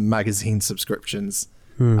sell these magazine subscriptions.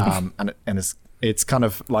 And it's kind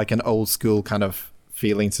of like an old school kind of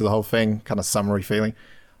feeling to the whole thing, kind of summary feeling.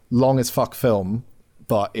 Long as fuck film,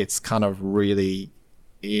 but it's kind of really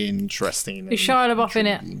interesting. Is Shia LaBeouf in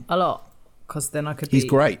it a lot? Because then I could be... He's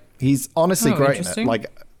great. He's honestly great in it. Interesting.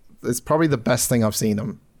 Like, it's probably the best thing I've seen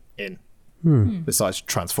him in. Besides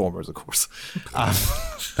Transformers, of course.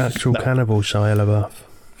 Actual cannibal Shia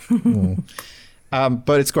LaBeouf.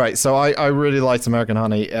 But it's great. So I really liked American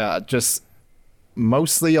Honey, just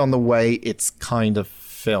mostly on the way it's kind of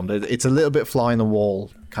filmed. It's a little bit fly in the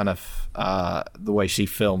wall, kind of the way she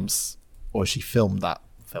films, or she filmed that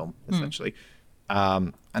film, essentially.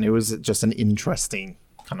 And it was just an interesting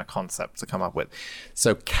kind of concept to come up with.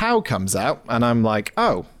 So Cow comes out, and I'm like,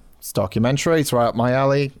 oh, it's documentary. It's right up my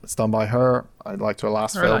alley. It's done by her. I liked her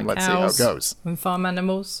last film. Let's see how it goes. And farm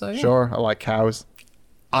animals, so yeah. Sure, I like cows.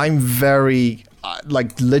 I'm very,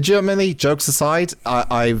 legitimately, jokes aside,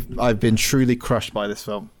 I've been truly crushed by this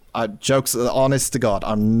film. Jokes, honest to God,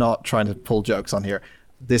 I'm not trying to pull jokes on here.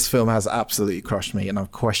 This film has absolutely crushed me, and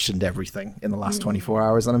I've questioned everything in the last 24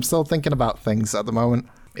 hours, and I'm still thinking about things at the moment.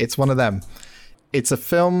 It's one of them. It's a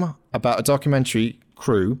film about a documentary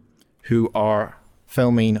crew who are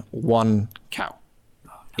filming one cow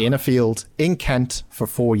in a field in Kent for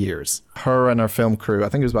 4 years. Her and her film crew, I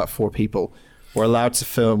think it was about 4 people, were allowed to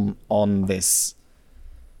film on this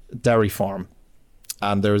dairy farm.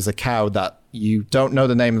 And there's a cow that you don't know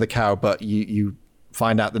the name of the cow, but you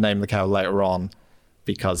find out the name of the cow later on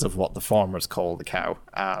because of what the farmers call the cow,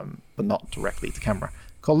 but not directly to camera,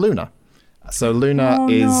 called Luna. So Luna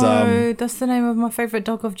is... No, that's the name of my favourite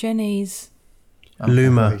dog of Jenny's.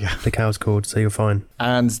 Luma, the cow's called, so you're fine.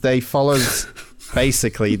 And they followed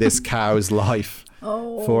basically this cow's life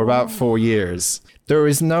for about 4 years. There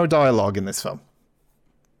is no dialogue in this film.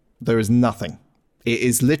 There is nothing. It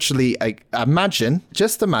is literally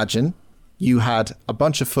just imagine you had a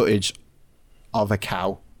bunch of footage of a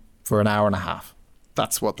cow for an hour and a half.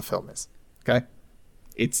 That's what the film is. Okay?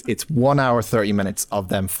 It's 1 hour, 30 minutes of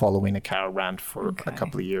them following a cow around for a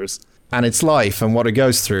couple of years. And its life and what it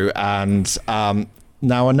goes through. And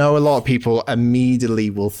now I know a lot of people immediately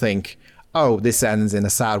will think, oh, this ends in a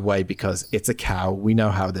sad way because it's a cow. We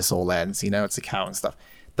know how this all ends. It's a cow and stuff.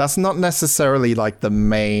 That's not necessarily like the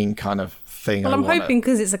main kind of thing. Well, I'm hoping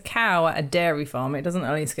because it's a cow at a dairy farm, it doesn't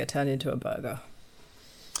at least get turned into a burger.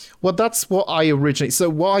 Well, that's what I originally... So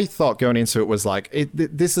what I thought going into it was like,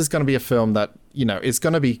 this is going to be a film that, it's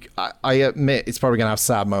going to be... I admit it's probably going to have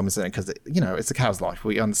sad moments in it because, it's a cow's life.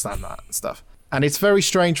 We understand that and stuff. And it's very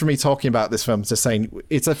strange for me talking about this film, just saying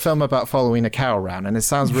it's a film about following a cow around. And it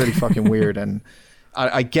sounds really fucking weird. And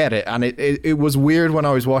I get it. And it was weird when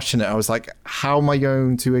I was watching it. I was like, how am I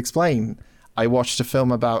going to explain? I watched a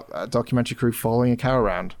film about a documentary crew following a cow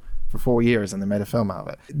around for 4 years and they made a film out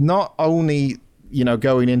of it. Not only...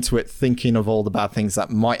 going into it thinking of all the bad things that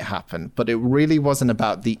might happen, but it really wasn't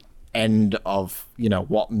about the end of,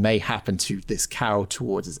 what may happen to this cow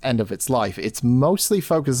towards the end of its life. It's mostly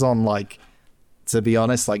focused on, to be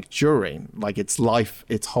honest, during, its life,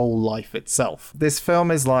 its whole life itself. This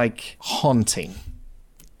film is haunting.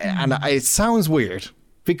 And it sounds weird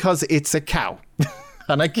because it's a cow.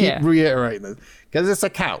 And I keep reiterating this because it's a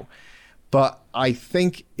cow. But I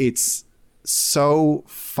think it's so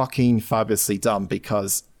fucking fabulously done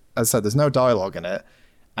because, as I said, there's no dialogue in it,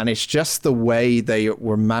 and it's just the way they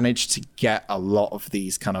were managed to get a lot of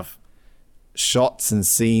these kind of shots and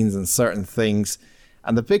scenes and certain things.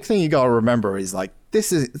 And the big thing you gotta remember is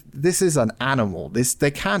this is an animal.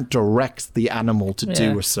 They can't direct the animal to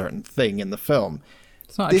do a certain thing in the film.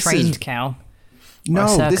 It's not a trained cow.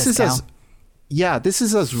 No, this is this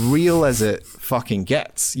is as real as it fucking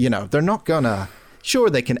gets. They're not gonna...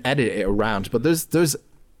 Sure, they can edit it around, but there's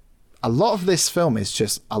a lot of this film is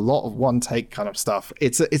just a lot of one take kind of stuff.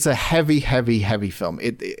 It's a heavy film.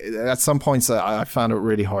 It at some points I found it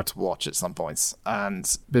really hard to watch at some points.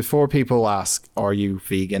 And before people ask, are you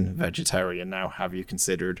vegan, vegetarian now? Have you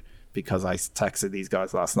considered? Because I texted these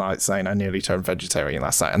guys last night saying I nearly turned vegetarian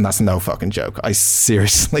last night, and that's no fucking joke. I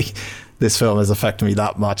seriously, this film has affected me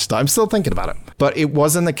that much that I'm still thinking about it. But it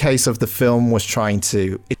wasn't the case of the film was trying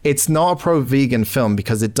to, it's not a pro-vegan film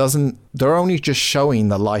because it doesn't, they're only just showing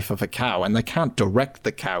the life of a cow, and they can't direct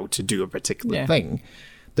the cow to do a particular thing.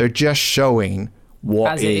 They're just showing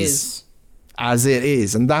what as it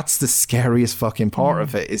is. And that's the scariest fucking part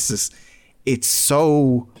of it. It's just, it's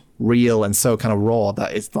so real and so kind of raw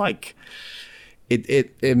that it's like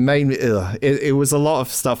it made me it was a lot of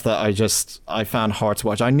stuff that I found hard to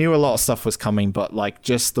watch. I knew a lot of stuff was coming, but like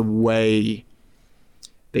just the way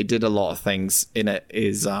they did a lot of things in it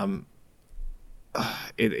is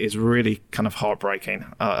it is really kind of heartbreaking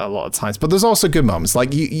a lot of times. But there's also good moments.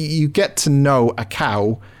 Like you get to know a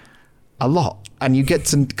cow a lot, and you get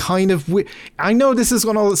to kind of I know this is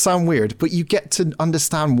going to sound weird, but you get to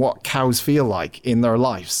understand what cows feel like in their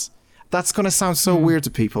lives. That's going to sound so weird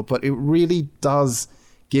to people, but it really does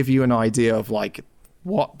give you an idea of like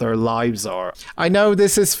what their lives are. I know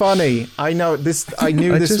this is funny. I know this. I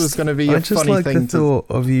knew this was going to be a funny thing. I just like the thought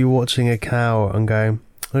of you watching a cow and going,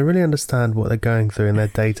 I really understand what they're going through in their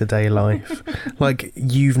day-to-day life. Like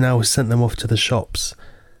you've now sent them off to the shops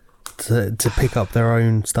to pick up their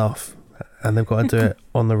own stuff, and they've got to do it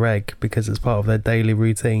on the reg because it's part of their daily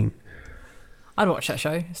routine. I'd watch that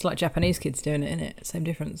show. It's like Japanese kids doing it, innit? Same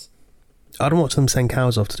difference. I'd watch them send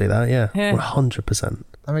cows off to do that, yeah. 100%.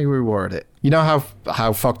 Let me reword it. You know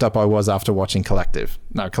how fucked up I was after watching Collective?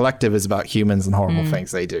 Now, Collective is about humans and horrible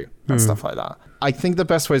things they do and stuff like that. I think the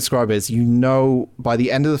best way to describe it is, you know, by the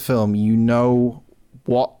end of the film, you know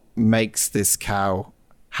what makes this cow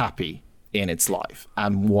happy in its life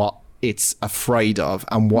and what it's afraid of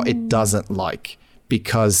and what it doesn't like,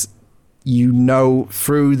 because you know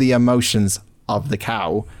through the emotions of the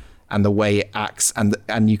cow and the way it acts,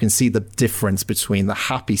 and you can see the difference between the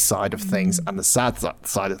happy side of things and the sad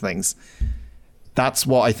side of things. That's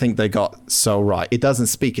what I think they got so right. It doesn't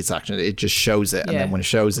speak its action, it just shows it. And then when it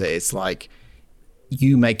shows it, it's like,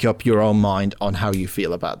 you make up your own mind on how you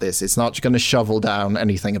feel about this. It's not going to shovel down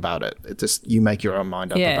anything about it. It just, you make your own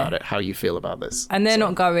mind up about it, how you feel about this. And they're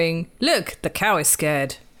not going, look, the cow is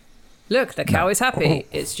scared. Look, the cow is happy.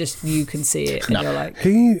 It's just, you can see it and you're like...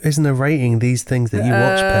 Who is narrating these things that you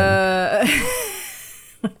watch, Pen?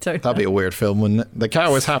 I don't know. That'd be a weird film, wouldn't it? The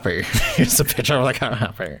cow is happy. It's a picture of the cow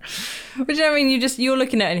happy. But you know what I mean? You're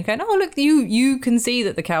looking at it and you're going, oh, look, you can see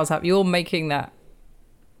that the cow's happy. You're making that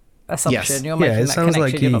assumption. Yes. You're making that connection.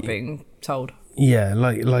 Like you're not being told. Yeah,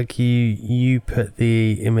 like you put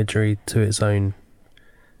the imagery to its own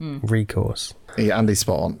recourse. Yeah, Andy's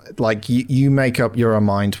spot on. Like you make up your own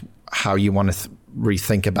mind how you want to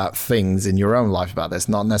rethink about things in your own life about this,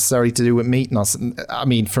 not necessarily to do with meat. I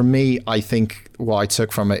mean, for me, I think what I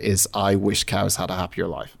took from it is I wish cows had a happier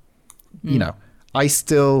life. You know, I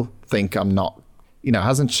still think I'm not, you know, it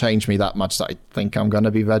hasn't changed me that much that I think I'm going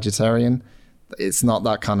to be vegetarian. It's not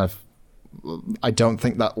that kind of, I don't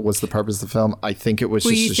think that was the purpose of the film. I think it was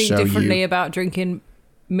just to show you. Will you think differently about drinking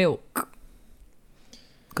milk?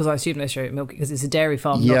 Because I assume they show milk because it's a dairy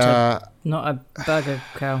farm, not a burger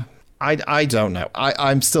cow. I don't know.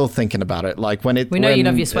 I'm still thinking about it. Like when we know you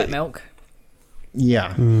love your sweat milk.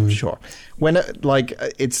 Yeah, sure. When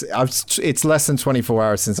it's less than 24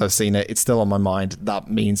 hours since I've seen it. It's still on my mind. That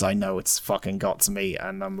means I know it's fucking got to me,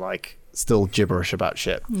 and I'm like still gibberish about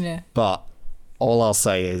shit. Yeah. But all I'll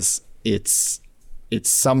say is it's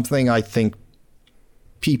something I think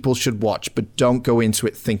people should watch, but don't go into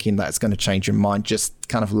it thinking that it's going to change your mind. Just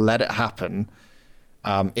kind of let it happen.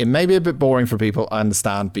 It may be a bit boring for people, I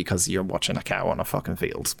understand, because you're watching a cow on a fucking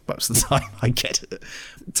field most of the time. I get it.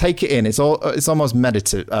 Take it in. It's almost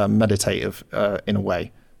meditative in a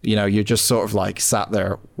way. You know, you're just sort of like sat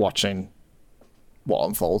there watching what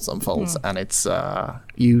unfolds, and it's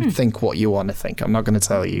you think what you want to think. I'm not going to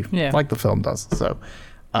tell you, like the film does. So,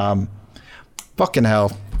 fucking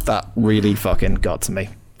hell, that really fucking got to me.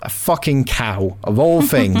 A fucking cow of all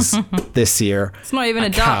things this year. It's not even a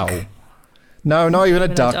duck. Cow. No, not even a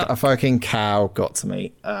duck. A fucking cow got to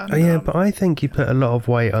me. And, but I think you put a lot of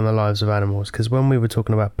weight on the lives of animals, because when we were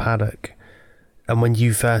talking about Paddock, and when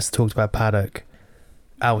you first talked about Paddock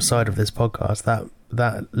outside of this podcast,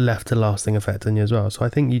 that left a lasting effect on you as well. So I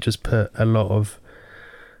think you just put a lot of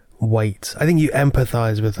weight. I think you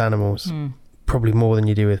empathise with animals probably more than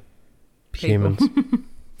you do with humans.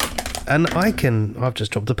 And I've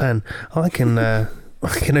just dropped a pen. I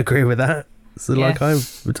can agree with that. So like I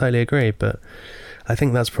would totally agree, but I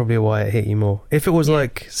think that's probably why it hit you more. If it was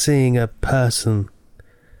like seeing a person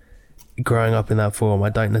growing up in that form, I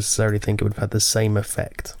don't necessarily think it would have had the same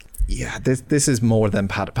effect. Yeah, this is more than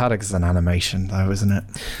Paddock is an animation, though, isn't it?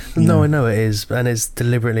 No, I know it is, and it's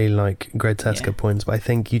deliberately like grotesque at points. But I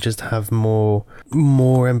think you just have more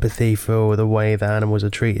empathy for the way that animals are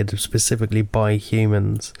treated, specifically by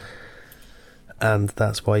humans, and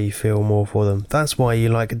that's why you feel more for them. That's why you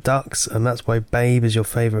like ducks, and that's why Babe is your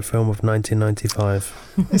favourite film of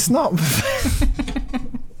 1995. It's not.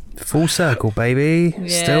 Full circle, baby.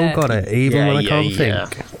 Yeah. Still got it, even when I can't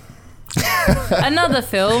think. Another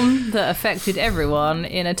film that affected everyone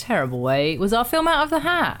in a terrible way was our film Out of the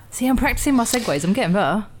Hat. See, I'm practicing my segues. I'm getting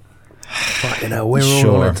better. Fucking hell, we're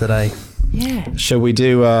all on it today. Yeah. Shall we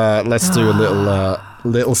do? Let's do a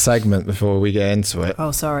little segment before we get into it.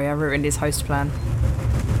 Oh, sorry, I ruined his host plan.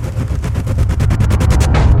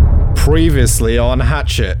 Previously on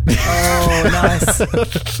Hatchet. Oh,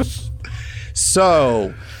 nice.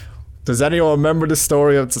 So, does anyone remember the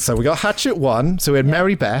story of? So we got Hatchet 1. So we had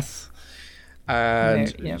Mary Beth.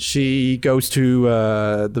 And she goes to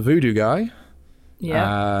the voodoo guy.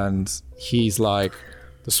 Yeah. And he's like,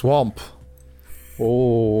 the swamp.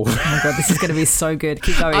 Oh my God, this is going to be so good.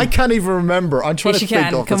 Keep going. I can't even remember. I'm trying to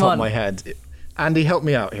think off the top of my head. Andy, help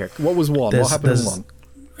me out here. What was 1? What happened in 1?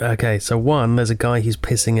 Okay, so 1, there's a guy who's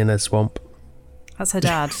pissing in a swamp. That's her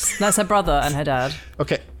dad. That's her brother and her dad.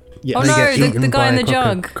 Okay. Yeah. Oh no, the guy in the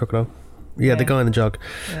jug. Crocodile. Yeah, the guy in the jug.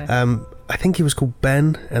 Yeah. I think he was called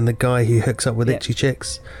Ben, and the guy who hooks up with Itchy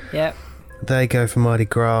Chicks. Yep. They go for Mardi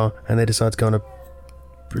Gras, and they decide to go on a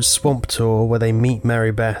swamp tour where they meet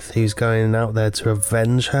Mary Beth, who's going out there to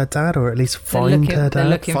avenge her dad, or at least find her dad. They're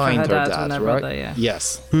looking find for her dad and her right? brother, yeah.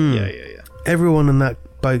 Yes. Yeah. Everyone on that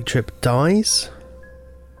boat trip dies.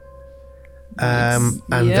 And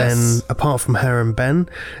then, apart from her and Ben,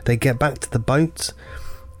 they get back to the boat.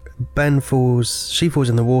 She falls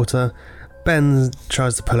in the water. Ben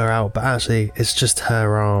tries to pull her out, but actually it's just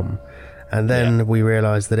her arm. And then we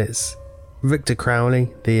realise that it's Victor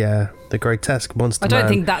Crowley, the grotesque monster man. I don't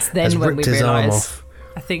think that's then when we realise.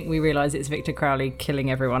 I think we realise it's Victor Crowley killing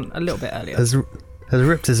everyone a little bit earlier. Has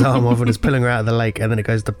ripped his arm off and is pulling her out of the lake, and then it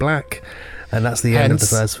goes to black, and that's the end of the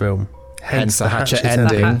first film. Hence the Hatchet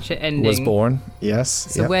ending was born. Yes.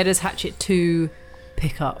 So where does Hatchet 2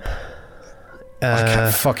 pick up? I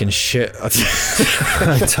can't fucking shit. I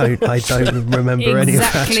don't remember any of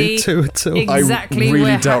Hatchet 2 at all. Exactly. I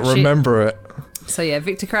really don't remember it. So yeah,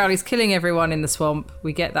 Victor Crowley's killing everyone in the swamp.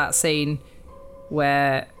 We get that scene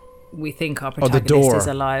where we think our protagonist is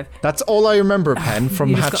alive. That's all I remember, Pen,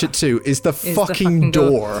 from Hatchet 2 is the fucking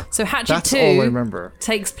door. So Hatchet 2 all I remember.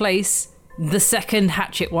 Takes place the second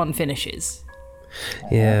Hatchet 1 finishes.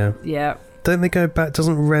 Yeah. Yeah. Don't they go back?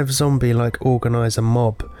 Doesn't Rev Zombie like organise a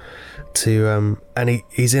mob to and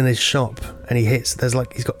he's in his shop and he's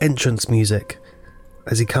got entrance music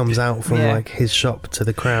as he comes out from like his shop to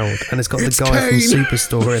the crowd, and it's got the guy from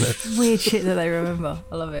Superstore in it. Weird shit that they remember.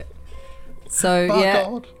 I love it. So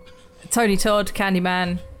God. Tony Todd,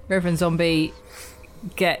 Candyman, Reverend Zombie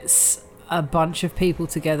gets a bunch of people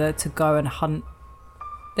together to go and hunt.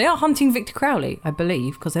 They are hunting Victor Crowley, I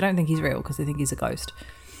believe, because they don't think he's real, because they think he's a ghost.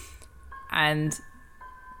 And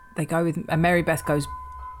they go with, and Mary Beth goes.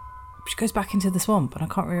 She goes back into the swamp, and I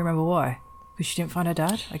can't really remember why. Because she didn't find her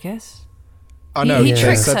dad, I guess. Oh no, he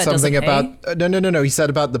tricks said her, something about no. He said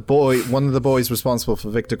about the boy. One of the boys responsible for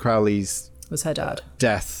Victor Crowley's was her dad.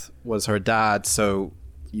 Death was her dad. So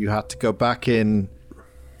you had to go back in.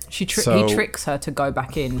 He tricks her to go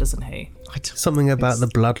back in, doesn't he? Something about the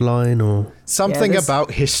bloodline or something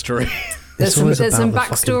about history. There's some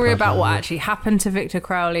backstory about what actually happened to Victor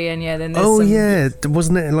Crowley, and then there's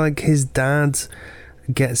wasn't it like his dad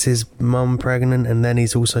gets his mum pregnant, and then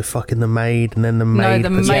he's also fucking the maid, and then the maid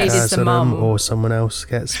puts a curse on him, or someone else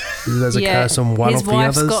gets. There's a curse on one of the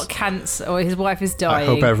others. His wife's got cancer, or his wife is dying.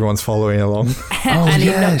 I hope everyone's following along.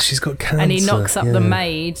 She's got cancer, and he knocks up the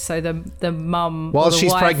maid. So the mum, while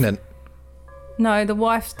she's pregnant. No, the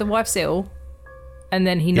wife's ill, and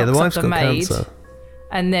then he knocks up the maid. Cancer.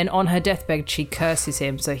 And then on her deathbed, she curses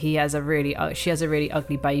him, so she has a really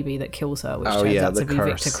ugly baby that kills her, which turns out to be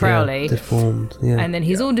Victor Crowley. Deformed, yeah. And then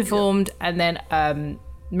he's all deformed, and then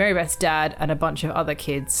Mary Beth's dad and a bunch of other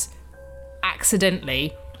kids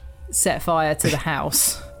accidentally set fire to the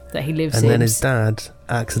house that he lives in. And then his dad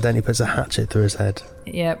accidentally puts a hatchet through his head.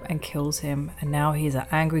 Yep, and kills him. And now he's an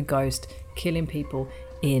angry ghost killing people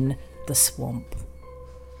in the swamp.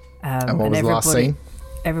 And what was the last scene?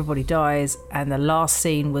 Everybody dies, and the last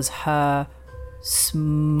scene was her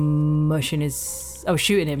shooting his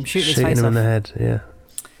face off. In the head, yeah.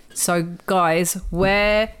 So, guys,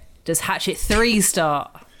 where does Hatchet 3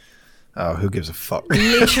 start? Oh, who gives a fuck?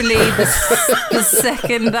 Literally, the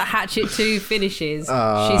second that Hatchet 2 finishes,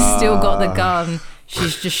 she's still got the gun.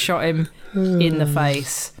 She's just shot him in the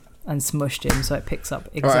face and smushed him, so it picks up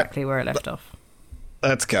exactly where it left off.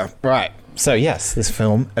 Let's go. Right. So, yes, this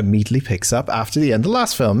film immediately picks up after the end of the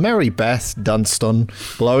last film. Mary Beth Dunstan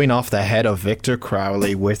blowing off the head of Victor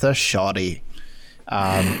Crowley with a shoddy.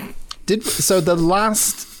 The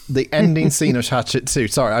ending scene of Hatchet 2,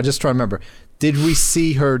 sorry, I just try to remember. Did we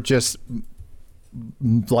see her just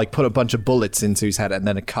like put a bunch of bullets into his head and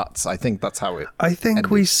then it cuts? I think that's how it I think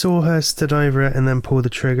ended. we saw her stood over it and then pull the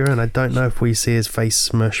trigger, and I don't know if we see his face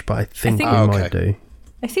smush, but I think we might do.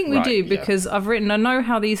 I think we do, because I've written, I know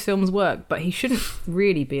how these films work, but he shouldn't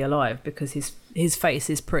really be alive because his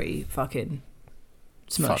face is pretty fucking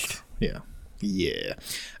smushed. Fucked. Yeah.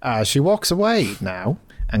 She walks away now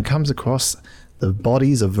and comes across the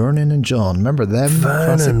bodies of Vernon and John. Remember them?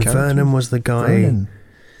 Vernon was the guy. Vernon.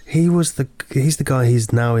 He's the guy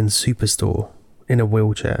who's now in Superstore in a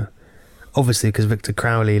wheelchair. Obviously, because Victor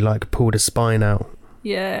Crowley pulled a spine out.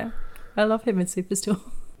 Yeah, I love him in Superstore.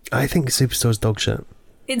 I think Superstore's dog shit.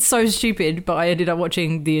 It's so stupid, but I ended up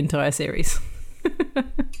watching the entire series.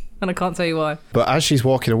 And I can't tell you why. But as she's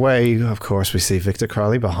walking away, of course, we see Victor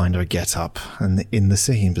Crowley behind her get up and in the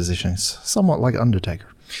sitting positions, somewhat like Undertaker.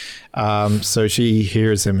 So she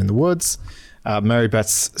hears him in the woods. Mary Beth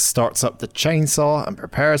starts up the chainsaw and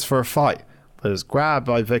prepares for a fight, but is grabbed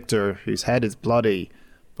by Victor, whose head is bloody,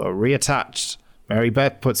 but reattached. Mary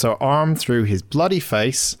Beth puts her arm through his bloody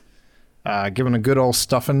face, giving a good old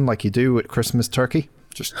stuffing like you do with Christmas turkey.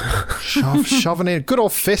 Just shoving a good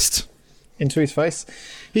old fist into his face.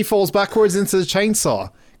 He falls backwards into the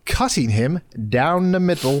chainsaw, cutting him down the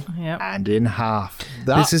middle and in half.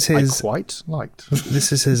 That I quite liked.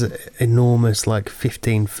 This is his enormous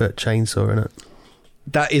 15-foot chainsaw, isn't it?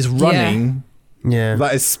 That is running. Yeah.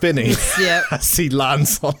 That is spinning as he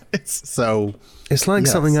lands on it. So it's like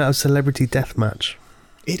something out of Celebrity Deathmatch.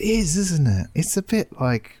 It is, isn't it? It's a bit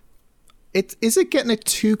like is it getting it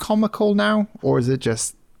too comical now, or is it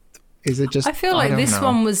just I feel like this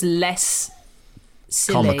one was less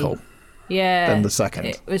silly. Comical. Yeah. Than the second.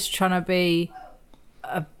 It was trying to be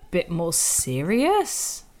a bit more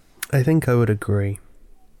serious. I think I would agree.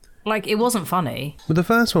 It wasn't funny. But the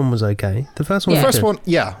first one was okay. First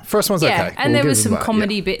one's okay. And there was some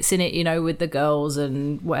comedy bits in it, with the girls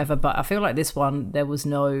and whatever. But I feel like this one, there was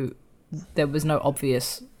no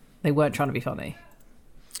obvious. They weren't trying to be funny.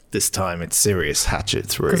 This time it's serious Hatchet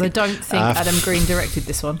 3. Because I don't think Adam Green directed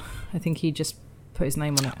this one. I think he just put his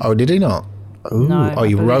name on it. Oh, did he not? Ooh, no,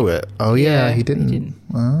 you wrote it. Oh yeah, he didn't.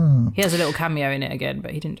 Oh. He has a little cameo in it again,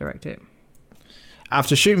 but he didn't direct it.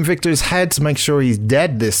 After shooting Victor's head to make sure he's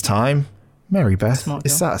dead this time, Mary Beth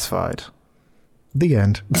is satisfied. The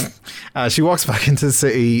end. She walks back into the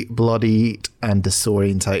city, bloodied and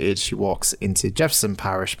disorientated. She walks into Jefferson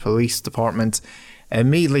Parish Police Department,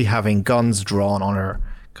 immediately having guns drawn on her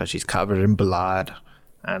because she's covered in blood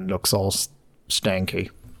and looks all stanky.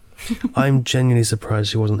 I'm genuinely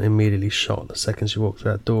surprised she wasn't immediately shot the second she walked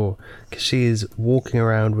through that door, because she is walking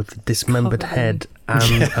around with a dismembered head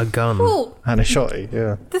and a gun. Well, and a shotty,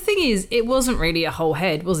 yeah. The thing is, it wasn't really a whole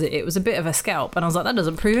head, was it? It was a bit of a scalp, and I was like, that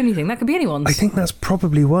doesn't prove anything. That could be anyone's. I think that's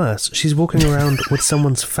probably worse. She's walking around with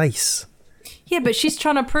someone's face. Yeah, but she's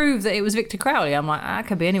trying to prove that it was Victor Crowley. I'm like, that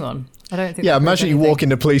could be anyone. I don't think. Yeah, imagine you walk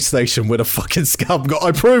into the police station with a fucking scalp and go,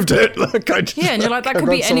 I proved it. And you're like, that could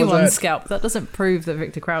be anyone's scalp. That doesn't prove that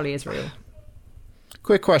Victor Crowley is real.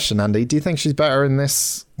 Quick question, Andy. Do you think she's better in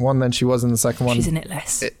this one than she was in the second one? She's in it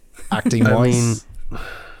less. Acting wise?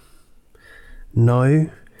 No.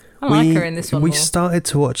 I like her in this one We more. started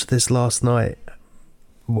to watch this last night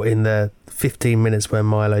in the 15 minutes where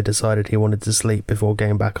Milo decided he wanted to sleep before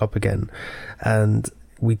getting back up again. And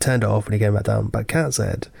we turned it off when he came back down. But Kat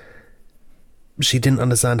said she didn't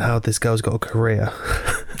understand how this girl's got a career.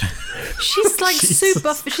 She's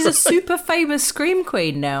she's a super famous scream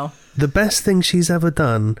queen now. The best thing she's ever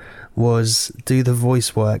done was do the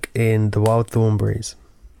voice work in The Wild Thornberrys.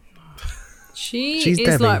 She's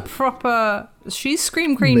Debbie. Proper. She's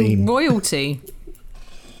scream queen royalty.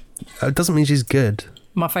 It doesn't mean she's good.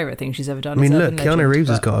 My favourite thing she's ever done. I mean, look, Keanu Reeves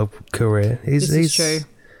has got a career. He's true.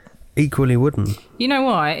 Equally wouldn't. You know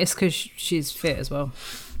why? It's because she's fit as well.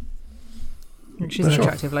 She's an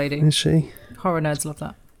attractive lady. Is she? Horror nerds love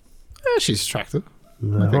that. Yeah, she's attractive.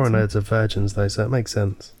 No, horror nerds are virgins, though, so it makes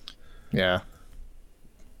sense. Yeah.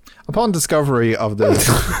 Upon discovery of the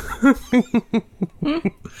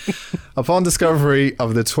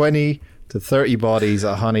 20 to 30 bodies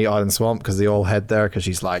at Honey Island Swamp, because they all head there because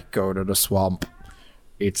she's like, go to the swamp.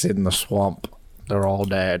 It's in the swamp. They're all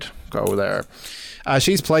dead. Go there.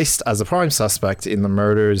 She's placed as a prime suspect in the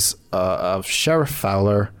murders of Sheriff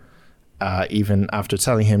Fowler, even after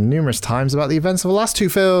telling him numerous times about the events of the last two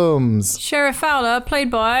films. Sheriff Fowler,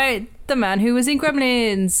 played by the man who was in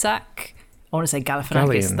Gremlins, Zach. I want to say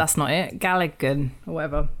Galifianakis. That's not it. Galligan, or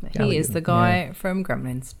whatever. He is the guy from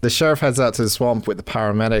Gremlins. The sheriff heads out to the swamp with the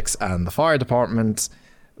paramedics and the fire department,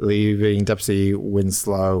 leaving Deputy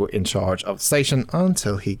Winslow in charge of the station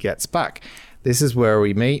until he gets back. This is where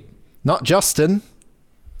we meet not Justin,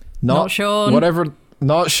 not Sean,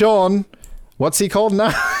 not Sean. What's he called now?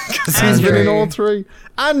 Because he's been in all three.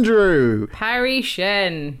 Andrew. Harry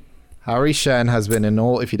Shen. Harry Shen has been in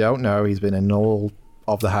all. If you don't know, he's been in all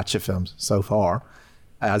of the Hatchet films so far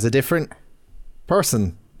as a different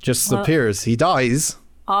person. Just appears. He dies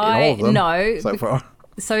in all of them so far.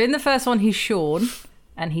 So in the first one, he's Sean,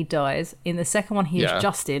 and he dies. In the second one, he is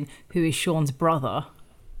Justin, who is Sean's brother.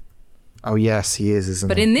 Oh, yes, he is, isn't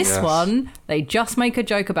he? But in this one, they just make a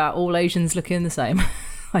joke about all Asians looking the same.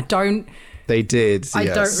 They did, I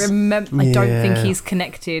don't remember. I don't think he's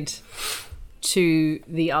connected to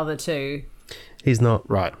the other two. He's not.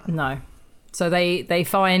 Right. No. So they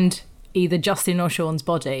find either Justin or Sean's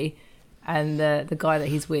body, and the guy that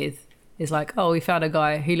he's with is like, oh, we found a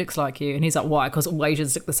guy who looks like you. And he's like, why? Because all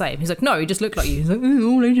Asians look the same. He's like, no, he just looked like you. He's like,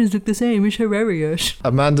 all Asians look the same. It's hilarious.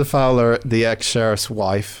 Amanda Fowler, the ex-sheriff's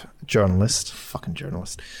wife, fucking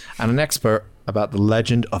journalist, and an expert about the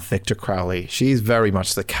legend of Victor Crowley. She's very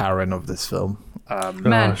much the Karen of this film.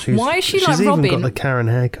 Man, why is she like Robin? She's even got the Karen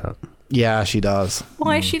haircut. Yeah, she does.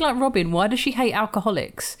 Why is she like Robin? Why does she hate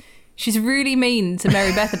alcoholics? She's really mean to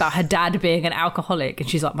Mary Beth about her dad being an alcoholic. And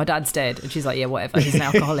she's like, my dad's dead. And she's like, yeah, whatever. He's an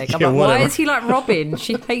alcoholic. I'm like, why is he like Robin?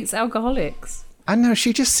 She hates alcoholics. I know.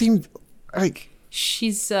 She just seemed like...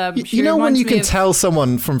 She's... you know when you can tell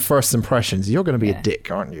someone from first impressions, you're going to be a dick,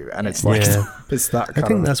 aren't you? And it's like... It's that kind I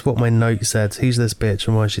think that's what my note said. Who's this bitch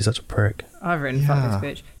and why is she such a prick? I've written, fuck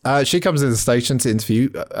this bitch. She comes to the station to interview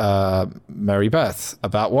Mary Beth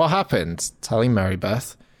about what happened, telling Mary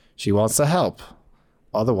Beth she wants to help.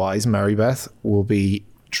 Otherwise, Mary Beth will be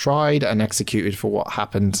tried and executed for what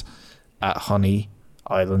happened at Honey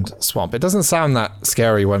Island Swamp. It doesn't sound that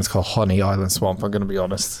scary when it's called Honey Island Swamp, I'm going to be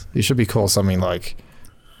honest. It should be called something like,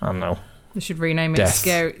 I don't know. They should rename it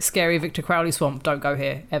Scary Victor Crowley Swamp. Don't go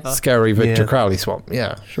here, ever. Scary Victor Crowley Swamp.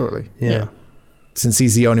 Yeah, surely. Yeah. Since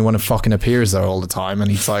he's the only one who fucking appears there all the time,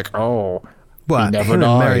 and he's like, oh, he never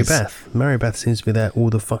dies. Mary Beth seems to be there all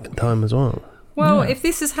the fucking time as well. Well, if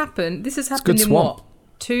this has happened in what?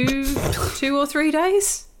 2 or 3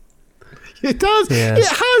 days? It does. Yeah. It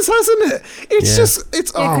has, hasn't it? It's just,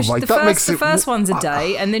 it's, oh my, that makes it... The first one's a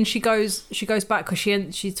day, and then she goes back because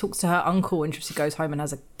she talks to her uncle, and she goes home and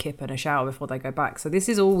has a kip and a shower before they go back. So this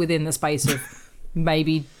is all within the space of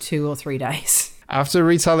maybe 2 or 3 days. After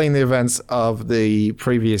retelling the events of the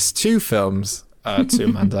previous 2 films to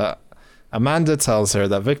Amanda, Amanda tells her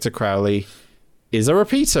that Victor Crowley is a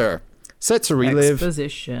repeater, set to relive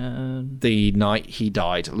the night he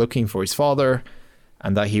died, looking for his father,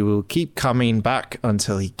 and that he will keep coming back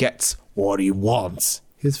until he gets what he wants.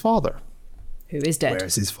 His father. Who is dead.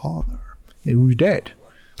 Where's his father? Who's dead?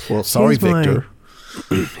 Well, sorry, Victor.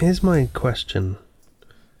 Here's my question.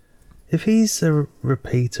 If he's a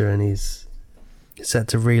repeater and he's set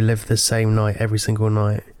to relive the same night every single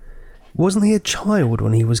night, wasn't he a child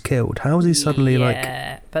when he was killed? How was he suddenly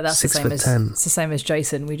but that's 6'10"? It's the same as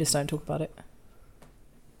Jason. We just don't talk about it.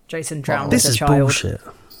 Jason drowned as a child. This is bullshit.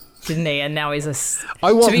 Didn't he? And now he's a...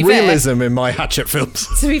 I want realism in my Hatchet films.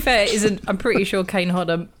 To be fair, I'm pretty sure Kane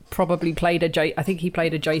Hodder probably played I think he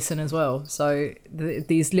played a Jason as well. So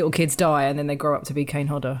these little kids die and then they grow up to be Kane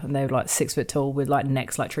Hodder, and they're like 6 foot tall with like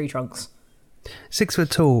necks like tree trunks. 6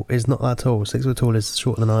 foot tall is not that tall. 6 foot tall is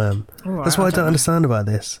shorter than I am. Right, that's what I don't understand about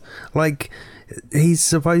this. Like, he's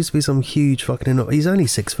supposed to be some huge fucking... He's only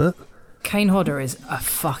 6 foot. Kane Hodder is a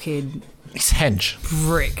fucking... He's hench.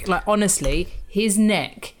 Brick. Like, honestly, his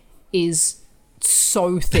neck is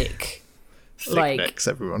so thick. Thick necks,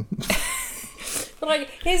 everyone. Like,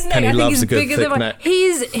 his neck, I think, is bigger than my...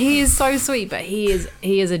 He is so sweet, but he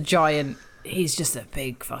is a giant... He's just a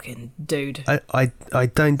big fucking dude. I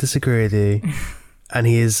don't disagree with you. And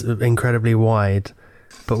he is incredibly wide,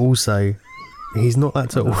 but also he's not that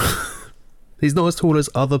tall. He's not as tall as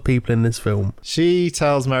other people in this film. She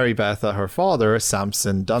tells Mary Beth that her father,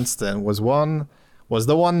 Samson Dunstan, was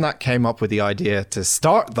the one that came up with the idea to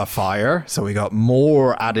start the fire. So we got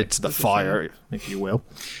more added to the fire, if you will,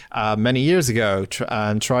 many years ago,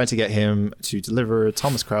 and tried to get him to deliver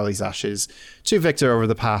Thomas Crowley's ashes to Victor over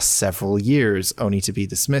the past several years, only to be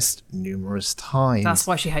dismissed numerous times. That's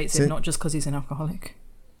why she hates him, not just because he's an alcoholic.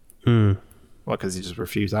 Well, because he just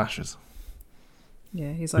refused ashes.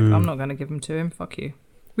 Yeah, he's like, I'm not going to give them to him. Fuck you.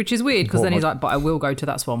 Which is weird because then he's like, but I will go to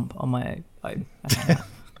that swamp on my own.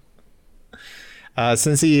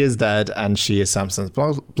 Since he is dead and she is Samson's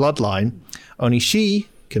bloodline, only she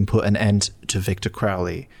can put an end to Victor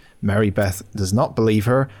Crowley. Mary Beth does not believe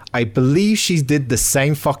her. I believe she did the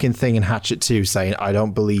same fucking thing in Hatchet 2, saying, I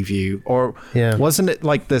don't believe you. Or wasn't it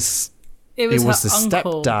like this? It was the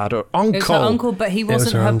uncle. Stepdad or uncle. It was her uncle, but he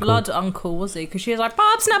wasn't her blood uncle, was he? Because she was like,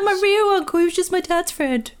 Bob's not my real uncle. He was just my dad's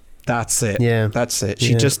friend. That's it. Yeah. That's it.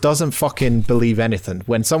 She just doesn't fucking believe anything.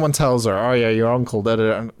 When someone tells her, oh yeah, your uncle,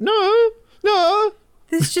 no.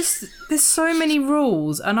 There's so many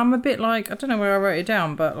rules, and I'm a bit like, I don't know where I wrote it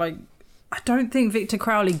down, but like, I don't think Victor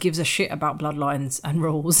Crowley gives a shit about bloodlines and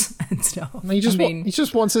rules and stuff. He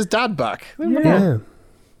just wants his dad back. Yeah.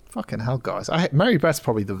 Fucking hell, guys. Mary Beth's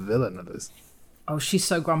probably the villain of this. Oh, she's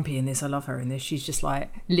so grumpy in this. I love her in this. She's just like,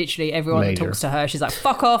 literally everyone that talks to her, she's like,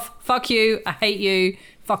 fuck off, fuck you, I hate you,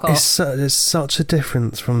 fuck off. There's such a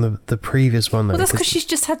difference from the previous one, though. Well, that's because she's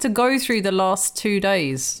just had to go through the last 2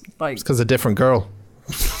 days. Like, it's because a different girl.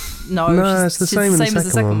 No, it's the same in the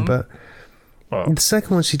second one, but in the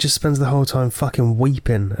second one she just spends the whole time fucking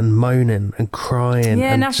weeping and moaning and crying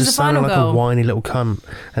and now she's just a final sounding like girl. a whiny little cunt.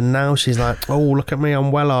 And now she's like, oh, look at me,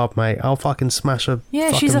 I'm well hard, mate. I'll fucking smash a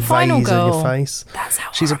fucking she's a final vase girl. at your face. That's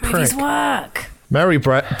how she's a movies prick. work. Mary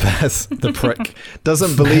Beth, the prick,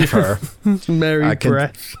 doesn't believe her. Mary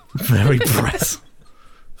Breath. Mary Breath.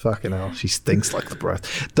 Fucking hell, she stinks like the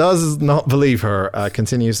breath. Does not believe her,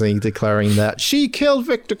 continuously declaring that she killed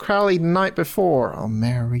Victor Crowley the night before. Oh,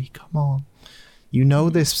 Mary, come on. You know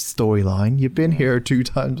this storyline. You've been here 2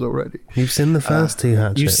 times already. You've seen the first 2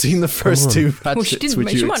 Hatchets. You've seen the first 2 Hatchets. Well, she didn't.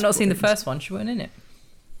 She might not have seen the first one. She wasn't in it.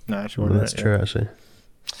 No, she wasn't. That's true, actually.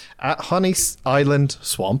 At Honey Island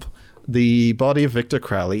Swamp, the body of Victor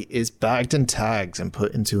Crowley is bagged and tagged and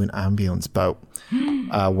put into an ambulance boat.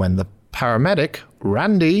 When the paramedic,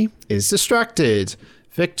 Randy, is distracted,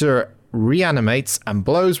 Victor reanimates and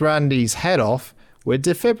blows Randy's head off with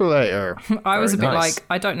defibrillator. I was a bit like,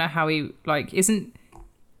 I don't know how he, like,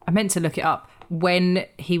 I meant to look it up. When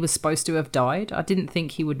he was supposed to have died, I didn't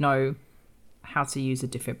think he would know how to use a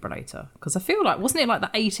defibrillator. Because I feel like, wasn't it like the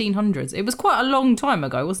 1800s? It was quite a long time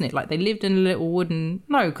ago, wasn't it? Like they lived in a little wooden...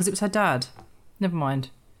 No, because it was her dad. Never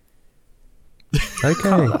mind. Okay.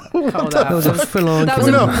 That was a full argument.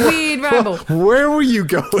 That was a weird ramble. Where were you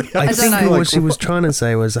going? I think what she was trying to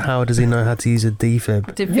say was, how does he know how to use a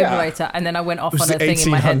defibrillator? And then I went off on a thing in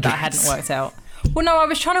my head that hadn't worked out. Well, no, I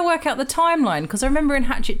was trying to work out the timeline because I remember in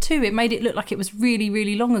Hatchet 2 it made it look like it was really,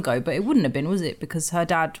 really long ago, but it wouldn't have been, was it? Because her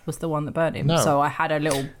dad was the one that burnt him. No. So I had a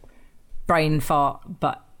little brain fart,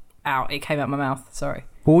 but it came out my mouth. Sorry.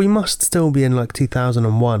 Well, we must still be in like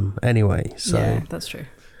 2001 anyway. So yeah, that's true.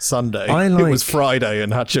 Sunday. It was Friday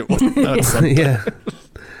and Hatchet was Sunday. Yeah.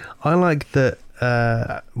 I like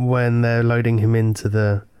that when they're loading him when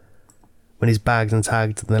he's bagged and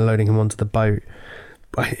tagged and they're loading him onto the boat.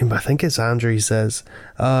 I think it's Andrew says,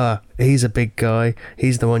 he's a big guy.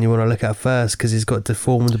 He's the one you want to look at first because he's got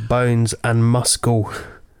deformed bones and muscle.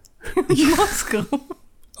 Muscle?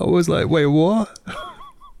 I was like, wait, what?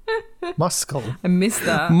 Muscle? I missed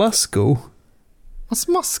that. Muscle? What's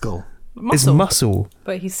muscle? It's muscle.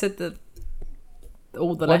 But he said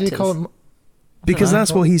all the letters. Why do you call him? Because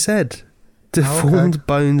that's what he said. Deformed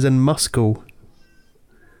bones and muscle.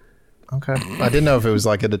 Okay. I didn't know if it was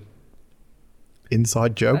like an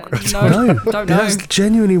inside joke. No, don't know. That's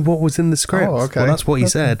genuinely what was in the script. Oh, okay. Well, that's what he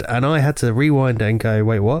said. And I had to rewind it and go,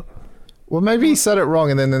 wait, what? Well, maybe he said it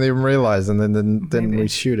wrong and then they didn't realize and then didn't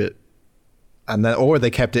reshoot it. And then, or they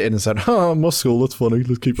kept it in and said, oh, muscle, that's funny,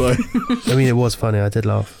 let's keep playing. I mean, it was funny, I did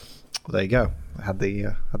laugh. Well, there you go. It had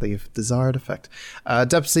the desired effect.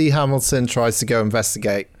 Deputy Hamilton tries to go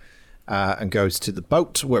investigate and goes to the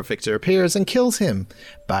boat where Victor appears and kills him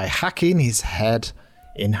by hacking his head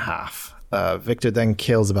in half. Victor then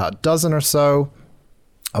kills about a dozen or so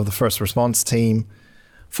of the first response team,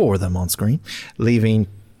 4 of them on screen, leaving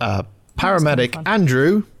paramedic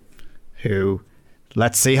Andrew, who,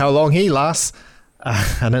 let's see how long he lasts,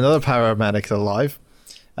 and another paramedic alive.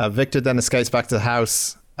 Victor then escapes back to the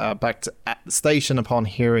house, back at the station upon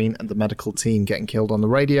hearing the medical team getting killed on the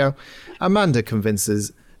radio. Amanda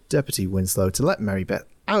convinces Deputy Winslow to let Mary Beth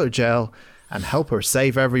out of jail and help her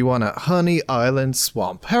save everyone at Honey Island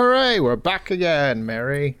Swamp. Hooray, we're back again,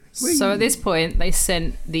 Mary. Whee. So at this point, they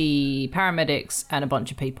sent the paramedics and a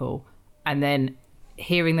bunch of people, and then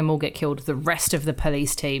hearing them all get killed, the rest of the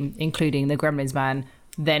police team, including the Gremlins man,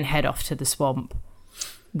 then head off to the swamp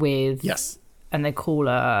with... Yes. And they call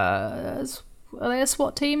are they a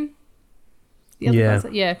SWAT team? The other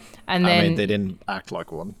guys, yeah. And then I mean, they didn't act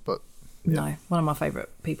like one, but no, one of my favourite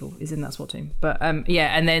people is in that SWAT team. But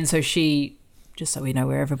yeah, and then so she, just so we know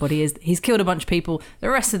where everybody is, he's killed a bunch of people. The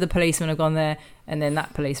rest of the policemen have gone there, and then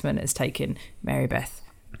that policeman has taken Mary Beth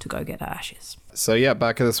to go get her ashes. So yeah,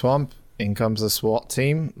 back at the swamp, in comes the SWAT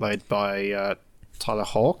team led by Tyler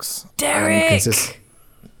Hawks. Derek.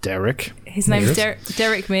 His name's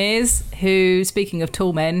Derek Mears, who, speaking of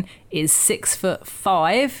tall men, is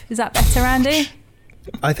 6'5". Is that better, Andy?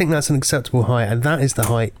 I think that's an acceptable height, and that is the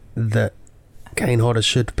height that Kane Hodder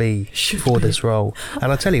should be for this role.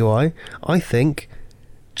 And I'll tell you why. I think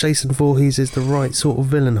Jason Voorhees is the right sort of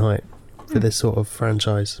villain height for this sort of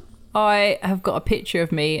franchise. I have got a picture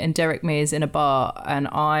of me and Derek Mears in a bar, and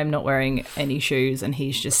I'm not wearing any shoes, and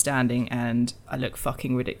he's just standing, and I look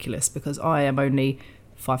fucking ridiculous because I am only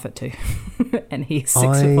 5'2", and he's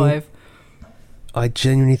 6'5". I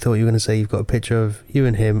genuinely thought you were going to say you've got a picture of you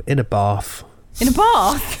and him in a bath. In a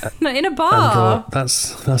bath? No, in a bar.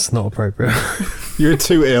 That's not appropriate. You're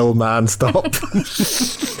too ill, man. Stop.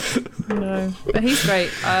 No, but he's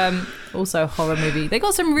great. Also, horror movie. They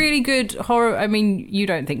got some really good horror. I mean, you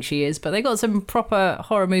don't think she is, but they got some proper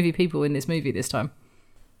horror movie people in this movie this time.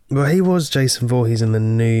 Well, he was Jason Voorhees in the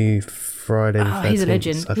new Friday the 13th. He's a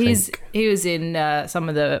legend. He was in some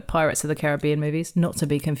of the Pirates of the Caribbean movies, not to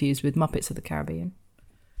be confused with Muppets of the Caribbean.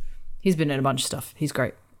 He's been in a bunch of stuff. He's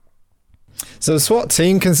great. So the SWAT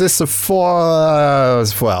team consists of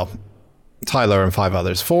Tyler and 5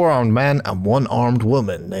 others, 4 armed men and 1 armed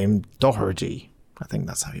woman named Doherty. I think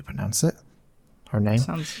that's how you pronounce it. Her name.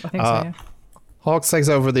 I think so, yeah. Hawks takes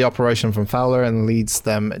over the operation from Fowler and leads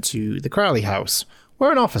them to the Crowley house,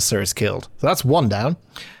 where an officer is killed. So that's 1 down.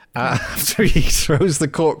 After he throws the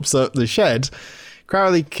corpse out the shed,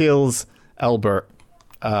 Crowley kills Albert.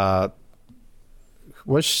 Who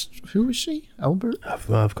was she? Albert?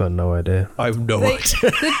 I've got no idea. I have no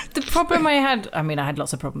idea. The problem I had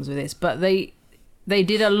lots of problems with this, but they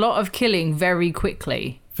did a lot of killing very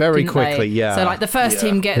quickly. Very quickly, yeah. So like the first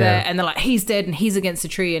team get there and they're like, he's dead and he's against a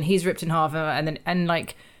tree and he's ripped in half, and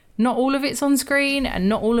like not all of it's on screen and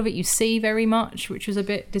not all of it you see very much, which was a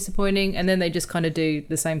bit disappointing. And then they just kind of do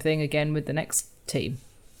the same thing again with the next team.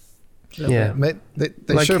 Yeah, they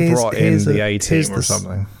like should have brought in the A team or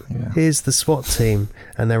something. Yeah. Here's the SWAT team,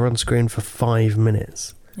 and they're on screen for 5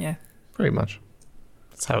 minutes. Yeah, pretty much.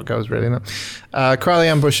 That's how it goes, really. Isn't it? Crowley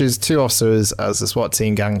ambushes 2 officers as the SWAT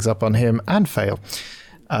team gangs up on him and fail.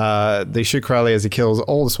 They shoot Crowley as he kills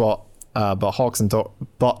all the SWAT, but Hawks and Daughter.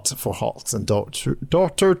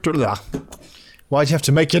 Why'd you have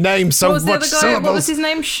to make your name so much syllables? What was his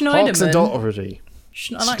name? Schneiderman. Hawks and Doherty.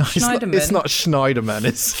 I like Schneiderman. It's not Schneiderman,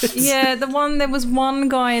 is it? Yeah, there was one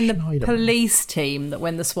guy in the police team that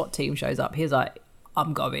when the SWAT team shows up, he's like,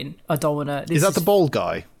 I'm going. I don't want to. Is that the bald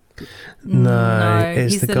guy? No,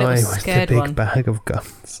 it's the guy with the big bag of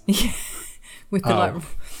guns. Yeah, with the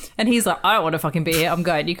and he's like, I don't want to fucking be here. I'm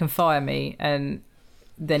going. You can fire me. And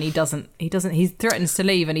then he doesn't. He threatens to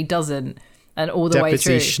leave, and he doesn't. And all the way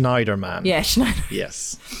through. Deputy Schneiderman. Yeah, Schneiderman.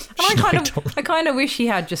 Yes. And I kind of wish he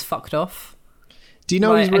had just fucked off. Do you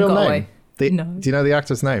know his real name? No. Do you know the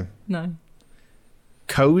actor's name? No.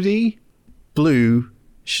 Cody Blue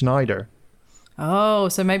Schneider. Oh,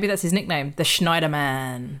 so maybe that's his nickname, the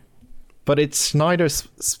Schneiderman. But it's Schneider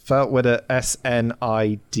spelled with a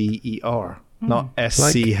Snider, not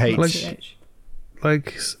SCH.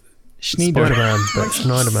 Like Schneider. Spider-Man, but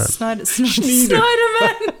Schneiderman.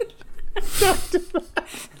 Schneiderman.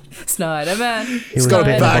 Schneiderman. He's got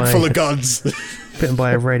a bag full of guns. Bitten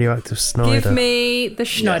by a radioactive Snider. Give me the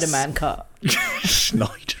Schneiderman cut.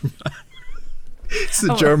 Schneiderman. It's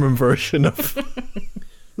the German version of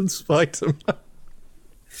Spider-Man.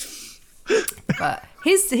 But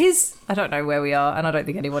his I don't know where we are, and I don't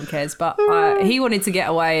think anyone cares, but he wanted to get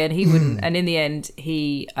away and he wouldn't, and in the end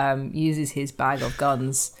he uses his bag of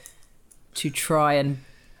guns to try and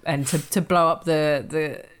to blow up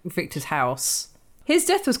the Victor's house. His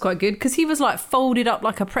death was quite good because he was like folded up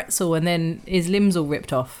like a pretzel and then his limbs all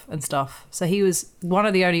ripped off and stuff. So he was one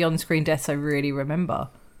of the only on-screen deaths I really remember.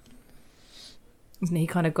 And he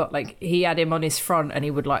kind of got like, he had him on his front and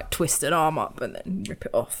he would like twist an arm up and then rip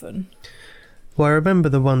it off. And well, I remember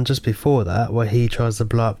the one just before that where he tries to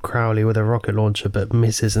blow up Crowley with a rocket launcher but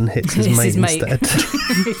misses and hits his mate instead.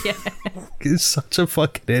 Yeah. He's such a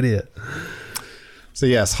fucking idiot. So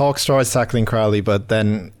yes, Hawk tries tackling Crowley, but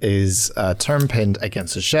then is turn-pinned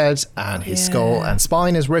against a shed, and his skull and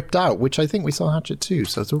spine is ripped out, which I think we saw Hatchet too.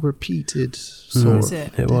 So it's a repeated sort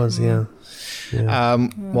of. It was, yeah.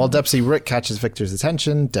 While Deputy Rick catches Victor's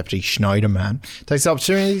attention, Deputy Schneiderman takes the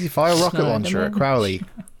opportunity to fire a rocket launcher at Crowley,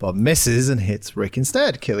 but misses and hits Rick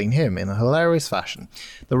instead, killing him in a hilarious fashion.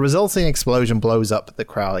 The resulting explosion blows up the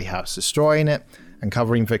Crowley house, destroying it and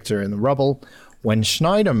covering Victor in the rubble. When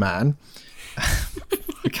Schneiderman...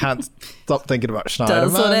 I can't stop thinking about Schneiderman.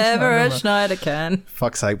 Does whatever a Schneider can.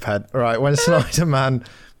 Fuck's sake, Ped. Right, when Schneiderman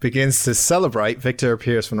begins to celebrate, Victor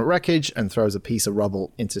appears from the wreckage and throws a piece of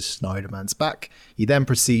rubble into Schneiderman's back. He then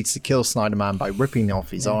proceeds to kill Schneiderman by ripping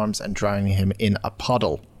off his arms and drowning him in a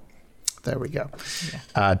puddle. There we go.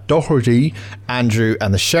 Doherty, Andrew,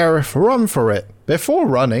 and the sheriff run for it. Before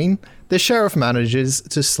running, the sheriff manages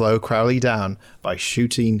to slow Crowley down by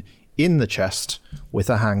shooting in the chest with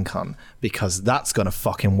a handgun, because that's gonna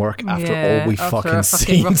fucking work after all we fucking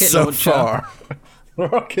seen so far.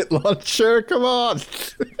 Rocket launcher, come on.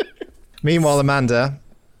 Meanwhile, Amanda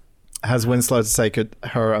has Winslow to take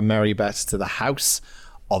her and Mary Beth to the house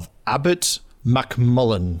of Abbott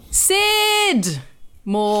McMullen. Sid!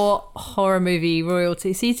 More horror movie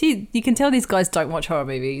royalty. See, you can tell these guys don't watch horror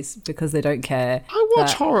movies because they don't care. I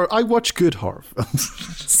watch horror. I watch good horror films.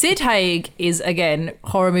 Sid Haig is, again,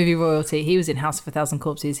 horror movie royalty. He was in House of a Thousand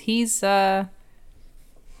Corpses. He's, what's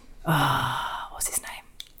his name?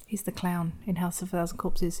 He's the clown in House of a Thousand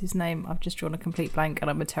Corpses. His name, I've just drawn a complete blank, and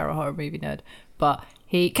I'm a terror horror movie nerd. But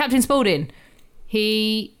Captain Spaulding,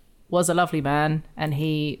 he was a lovely man, and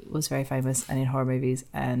he was very famous and in horror movies,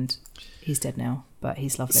 and he's dead now. But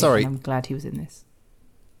he's lovely. Sorry. And I'm glad he was in this.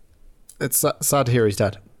 It's sad to hear he's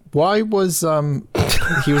dead. Why was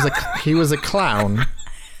he was a clown?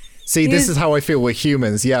 See, this is how I feel with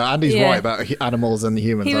humans. Yeah, Andy's right about animals and the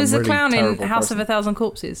humans. He was a really clown in House of a Thousand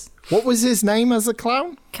Corpses. What was his name as a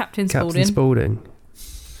clown? Captain Spaulding. Captain Spaulding.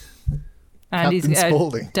 And Captain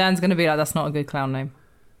Spaulding. Dan's going to be like, that's not a good clown name.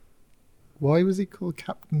 Why was he called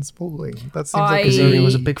Captain Spaulding? That seems like he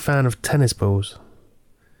was a big fan of tennis balls.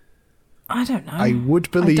 I don't know. I would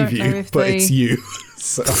believe you, but it's you.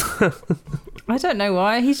 So. I don't know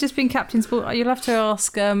why. He's just been Captain Spaulding. You'll have to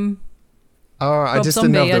ask... I just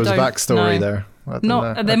didn't know if there was a backstory there.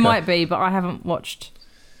 There might be, but I haven't watched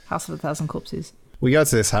House of a Thousand Corpses. We go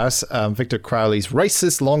to this house. Victor Crowley's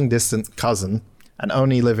racist, long-distance cousin, an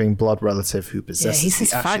only living blood relative who possesses he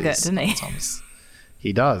says faggot, doesn't he?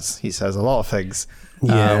 He does. He says a lot of things.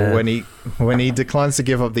 Yeah. When he declines to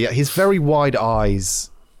give up his very wide eyes.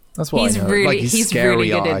 That's why he's really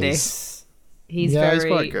good at this. He's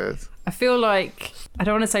quite good. I feel like I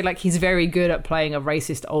don't want to say like he's very good at playing a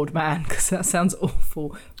racist old man because that sounds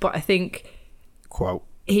awful, but I think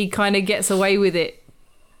he kind of gets away with it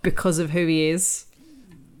because of who he is.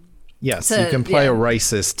 Yes, so, you can play a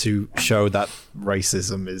racist to show that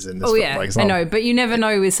racism is in this film. Yeah, I know, but you never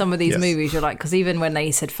know with some of these movies. You're like, because even when they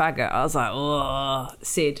said faggot, I was like, oh,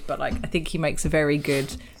 Sid. But like, I think he makes a very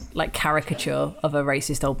good like caricature of a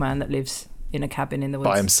racist old man that lives in a cabin in the woods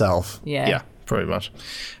by himself. Yeah, pretty much.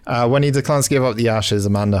 When he declines to give up the ashes,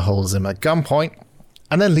 Amanda holds him at gunpoint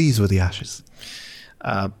and then leaves with the ashes.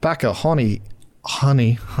 Back at Honey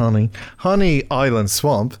Island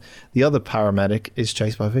Swamp, the other paramedic is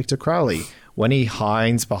chased by Victor Crowley when he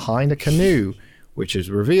hides behind a canoe, which is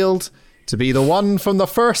revealed to be the one from the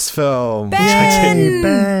first film.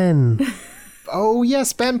 Ben! Oh,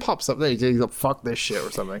 yes, Ben pops up there. He's like, fuck this shit or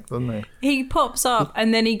something, doesn't he? He pops up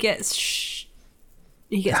and then he gets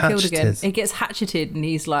killed again. He gets hatcheted and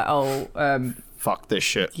he's like, fuck this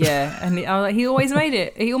shit. Yeah, and he always made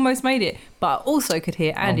it. He almost made it. But I also could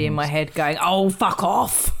hear Andy in my head going, oh, fuck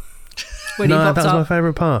off. When that was my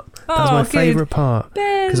favourite part. That was my favourite part.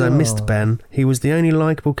 Because I missed Ben. He was the only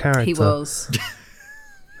likeable character. He was.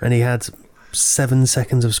 And he had 7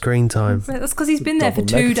 seconds of screen time. That's because he's been there for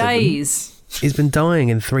 2 days. He's been dying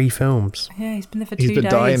in 3 films. Yeah, he's been there for 2 days. He's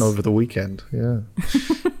been dying over the weekend, yeah.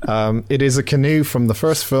 It is a canoe from the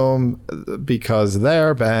first film because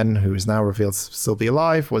Ben, who is now revealed to still be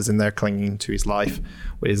alive, was in there clinging to his life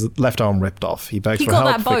with his left arm ripped off. He begs for help.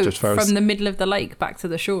 He got that boat from the middle of the lake back to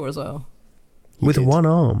the shore as well. With one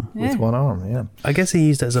arm? Yeah. With one arm, yeah. I guess he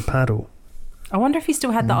used it as a paddle. I wonder if he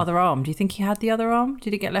still had the other arm. Do you think he had the other arm?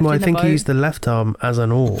 Did it get left in the boat? I think he used the left arm as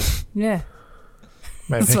an oar. Yeah.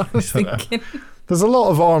 Maybe. That's what I was thinking. There's a lot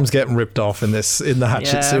of arms getting ripped off in the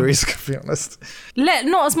Hatchet series, to be honest.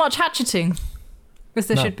 Not as much hatcheting as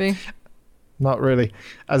there should be. Not really.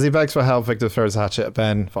 As he begs for help, Victor throws Hatchet at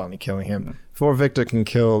Ben, finally killing him. Before Victor can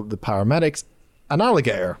kill the paramedics, an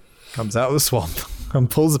alligator comes out of the swamp and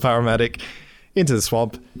pulls the paramedic into the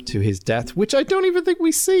swamp to his death, which I don't even think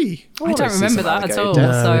we see. I don't remember that at all.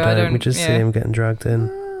 No, So we I don't. We just see him getting dragged in.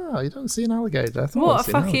 Oh, you don't see an alligator death. What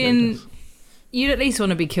a fucking... You'd at least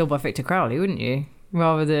want to be killed by Victor Crowley, wouldn't you?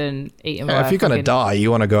 Rather than eaten by if you're going to die, you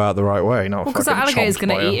want to go out the right way, not because that alligator's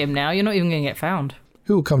going to eat him now. You're not even going to get found.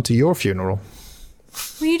 Who will come to your funeral?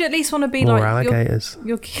 Well, you'd at least want to be More like... alligators.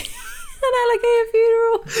 You're an alligator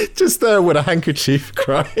funeral. Just there with a handkerchief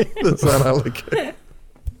crying. There's an alligator.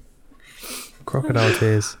 Crocodile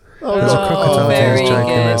tears. There's a crocodile tears joke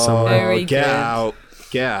in there somewhere. Very Get good. out.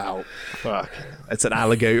 Get out. Fuck. It's an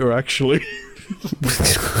alligator, actually.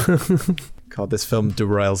 God, this film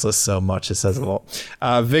derails us so much. It says a lot.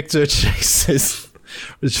 Victor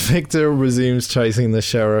resumes chasing the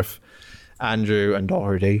sheriff, Andrew and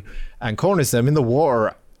Doherty, and corners them in the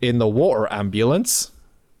water ambulance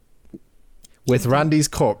with Randy's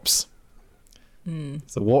corpse.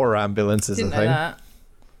 It's a water ambulance is Didn't the know thing. that.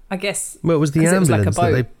 I guess. Well, it was the 'cause it was ambulance like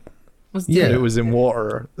a that boat. they. Yeah, it was in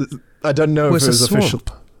water. I don't know if it was official.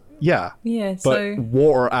 Swamp. Yeah. Yeah, But so...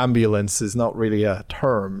 water ambulance is not really a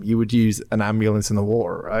term. You would use an ambulance in the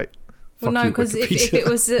water, right? Well, Fuck no, you, because if Wikipedia. it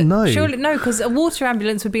was... No. Surely, no, because a water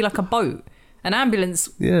ambulance would be like a boat. An ambulance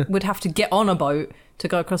would have to get on a boat to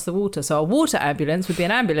go across the water. So a water ambulance would be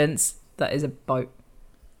an ambulance that is a boat.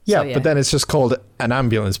 Yeah, So, yeah. but then it's just called an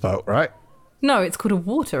ambulance boat, right? No, it's called a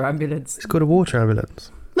water ambulance. It's called a water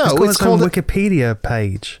ambulance. No, it's got it's called... Wikipedia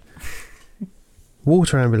page.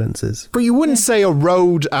 Water ambulances. But you wouldn't say a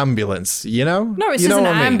road ambulance, you know? No, it's you just know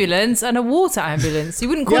an what I mean? ambulance and a water ambulance. You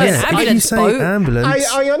wouldn't call Yes, it an if you ambulance say boat.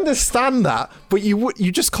 ambulance, I understand that, but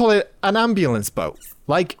you just call it an ambulance boat.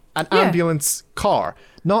 Like an ambulance car,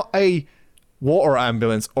 not a water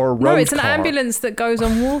ambulance or a road car. No, it's an ambulance that goes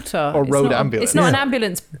on water. Or It's road not ambulance. It's not an Yeah.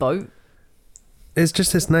 ambulance boat. it's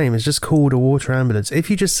just its name. It's just called a water ambulance. If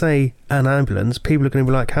you just say an ambulance, people are going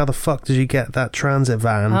to be like, how the fuck did you get that transit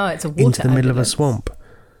van It's a water into the middle of a ambulance. swamp?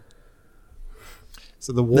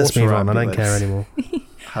 So the water Let's move on. I don't ambulance care anymore.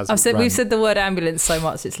 We've said the word ambulance so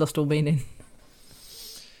much it's lost all meaning.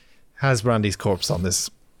 Has Randy's corpse on this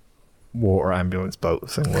water ambulance boat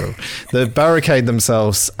thing. Whatever. They barricade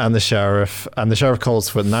themselves and the sheriff calls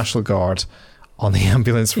for the National Guard on the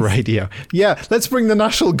ambulance radio. Yeah, let's bring the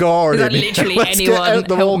National Guard Is that in. literally Let's anyone get out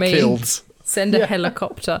the help all me? killed. Send a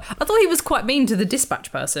helicopter. I thought he was quite mean to the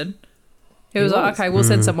dispatch person. He was like, okay, we'll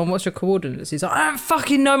send someone. What's your coordinates? He's like, I don't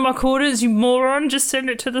fucking know my coordinates, you moron. Just send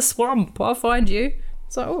it to the swamp. I'll find you.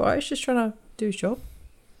 It's like, all right, he's just trying to do his job.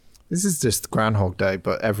 This is just Groundhog Day,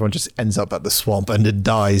 but everyone just ends up at the swamp and it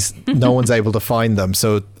dies. No one's able to find them,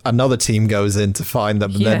 so another team goes in to find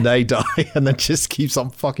them, and then they die, and then just keeps on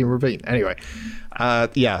fucking repeating. Anyway,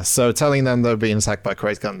 so telling them they're being attacked by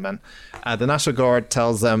crazy gunmen. The National Guard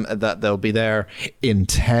tells them that they'll be there in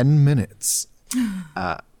 10 minutes.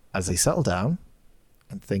 As they settle down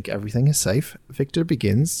and think everything is safe, Victor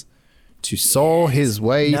begins to saw his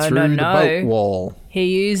way through the boat wall.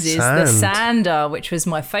 He uses the sander, which was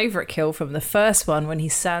my favourite kill from the first one, when he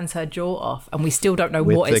sands her jaw off, and we still don't know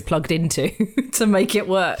what it's plugged into to make it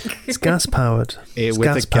work. It's gas powered. With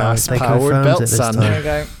a gas-powered belt sander. There we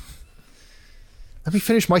go. Let me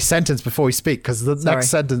finish my sentence before we speak, because the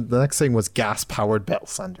next thing was gas-powered belt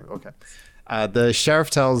sander. Okay. The sheriff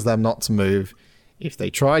tells them not to move. If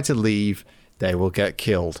they try to leave, they will get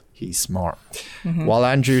killed. He's smart. Mm-hmm. While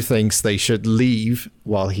Andrew thinks they should leave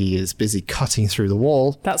while he is busy cutting through the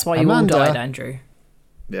wall. That's why you all died, Andrew.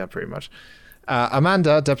 Yeah, pretty much.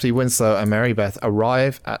 Amanda, Deputy Winslow, and Mary Beth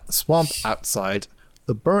arrive at the swamp outside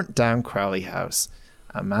the burnt-down Crowley house.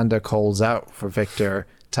 Amanda calls out for Victor,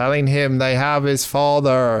 telling him they have his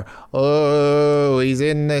father. Oh, he's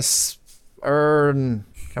in this urn.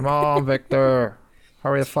 Come on, Victor.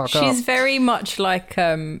 Hurry the fuck up. She's very much like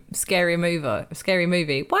Scary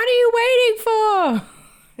Movie. What are you waiting for?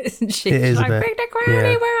 Isn't she? It is like, a bit. Victor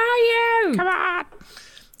Crowley, where are you? Come on.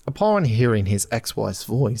 Upon hearing his ex-wife's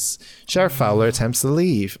voice, Sheriff Fowler attempts to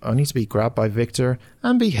leave, only to be grabbed by Victor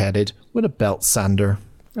and beheaded with a belt sander.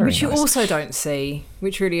 Which you also don't see,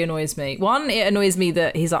 which really annoys me. One, it annoys me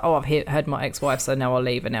that he's like, oh, I've heard my ex-wife, so now I'll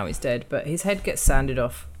leave, and now he's dead. But his head gets sanded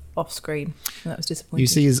off screen. And that was disappointing.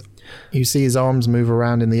 You see his arms move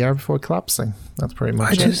around in the air before collapsing. That's pretty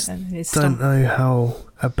much it. I just don't know how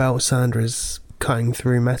a belt sander is cutting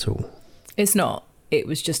through metal. It's not. It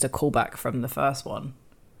was just a callback from the first one.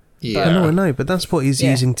 Yeah. I know, but that's what he's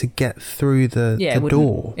using to get through the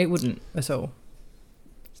door. It wouldn't at all.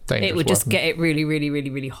 Dangerous it would just get it really, really,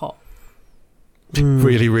 really, really hot.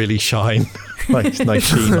 Really, really shine. like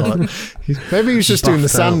sheen on it. Maybe he was just doing the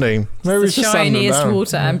sanding. Maybe he was the just sanding shiniest down.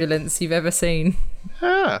 water ambulance you've ever seen.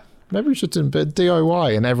 Yeah. Maybe he was just doing a bit of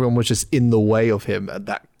DIY and everyone was just in the way of him, and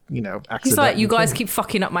that accidentally. He's like, you guys keep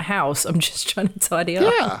fucking up my house. I'm just trying to tidy up.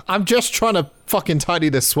 Yeah, I'm just trying to fucking tidy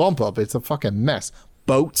this swamp up. It's a fucking mess.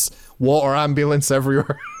 Boats, water ambulance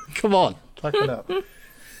everywhere. Come on, fucking up.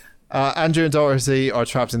 Andrew and Dorothy are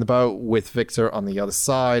trapped in the boat with Victor on the other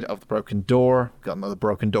side of the broken door. Got another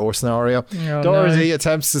broken door scenario. Oh, Dorothy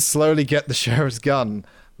attempts to slowly get the sheriff's gun,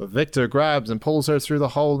 but Victor grabs and pulls her through the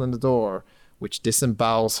hole in the door, which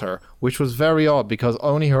disembowels her, which was very odd because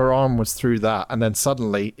only her arm was through that, and then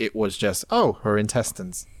suddenly it was just, her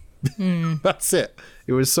intestines. That's it.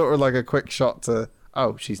 It was sort of like a quick shot to,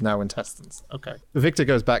 she's now intestines. Okay. Victor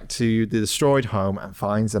goes back to the destroyed home and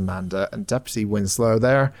finds Amanda and Deputy Winslow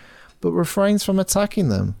there, but refrains from attacking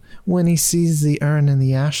them when he sees the urn in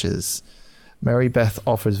the ashes. Mary Beth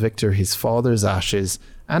offers Victor his father's ashes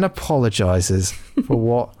and apologizes for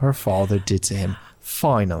what her father did to him.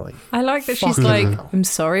 Finally. I like that she's like, I'm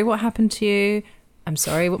sorry what happened to you. I'm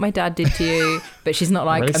sorry what my dad did to you. But she's not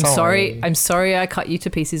like, I'm sorry I cut you to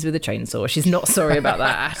pieces with a chainsaw. She's not sorry about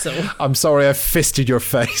that at all. I'm sorry I fisted your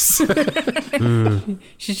face.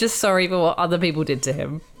 She's just sorry for what other people did to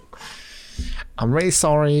him. I'm really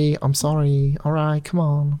sorry. I'm sorry. All right, come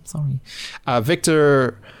on. I'm sorry.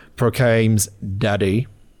 Victor proclaims daddy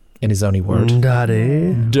in his only word.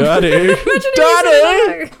 Daddy. Daddy.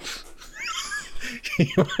 Daddy.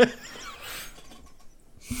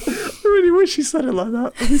 I really wish he said it like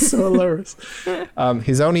that. It's so hilarious.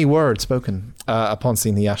 His only word spoken upon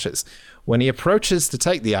seeing the ashes. When he approaches to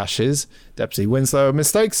take the ashes, Deputy Winslow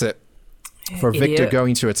mistakes it for Victor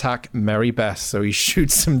going to attack Mary Beth, so he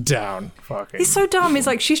shoots him down. Fucking. He's so dumb. He's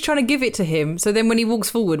like, she's trying to give it to him. So then when he walks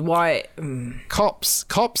forward, why?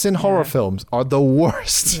 Cops in horror films are the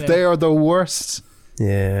worst. Yeah. They are the worst.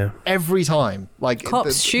 Yeah. Every time. Like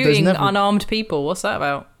cops shooting unarmed people. What's that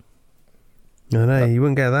about? No, you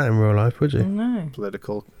wouldn't get that in real life, would you? No.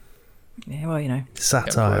 Political. Yeah, well,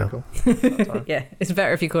 Satire. Yeah, it's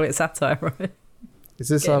better if you call it satire, right? Is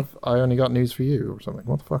this I only got news for you or something?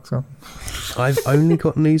 What the fuck's that? I've only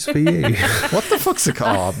got news for you. What the fuck's it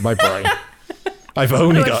called? Oh, my brain. I've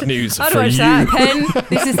only got news for you. I'd watch that. Pen,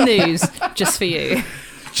 this is news just for you.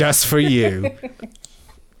 Just for you.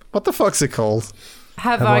 What the fuck's it called?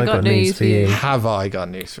 Have I got news for you? Have I got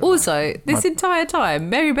news for you? Also, this entire time,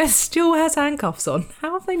 Mary Beth still has handcuffs on.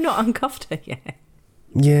 How have they not uncuffed her yet?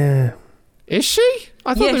 Yeah. Is she?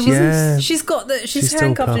 I thought it was. She's got she's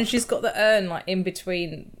handcuffed and she's got the urn like in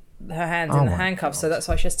between her hands and the handcuffs, so that's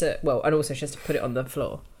why she has to. Well, and also she has to put it on the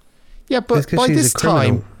floor. Yeah, but by this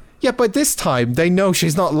time, they know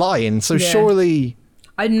she's not lying. So surely,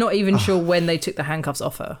 I'm not even sure when they took the handcuffs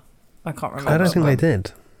off her. I can't remember. I don't think they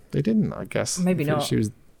did. They didn't, I guess. Maybe not.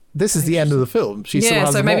 This is the end of the film. She still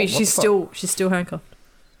has so maybe she's still handcuffed.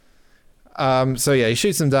 So he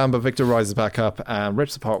shoots him down, but Victor rises back up and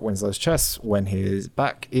rips apart Winslow's chest when his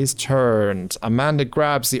back is turned. Amanda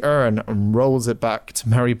grabs the urn and rolls it back to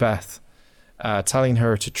Mary Beth, telling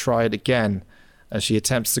her to try it again as she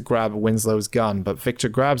attempts to grab Winslow's gun, but Victor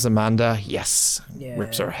grabs Amanda,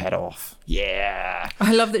 rips her head off. Yeah.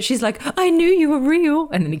 I love that she's like, I knew you were real,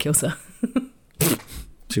 and then he kills her.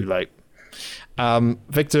 Too late.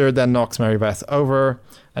 Victor then knocks Mary Beth over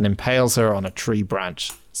and impales her on a tree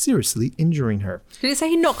branch, seriously injuring her. Did it say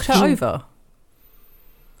he knocked her over?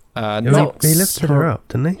 He lifted her up,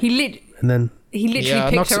 didn't he? He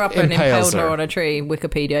literally picked her up and impaled her on a tree.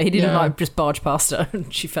 Wikipedia. He didn't just barge past her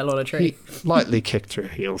and she fell on a tree. He lightly kicked her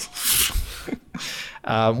heels.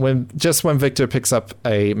 When Victor picks up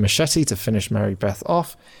a machete to finish Mary Beth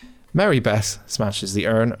off, Mary Beth smashes the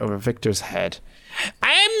urn over Victor's head.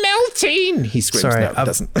 I'm melting! He screams. Sorry, no, he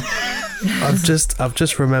doesn't. I've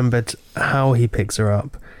just remembered how he picks her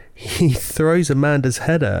up. He throws Amanda's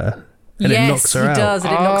head at her and it knocks her out. Does,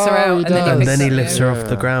 and it knocks her out. And then he lifts her off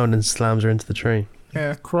the ground and slams her into the tree.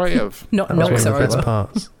 Yeah, creative. Knocks her over. Best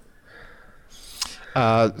parts.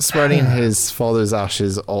 Spreading his father's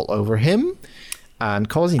ashes all over him and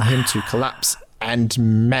causing him to collapse and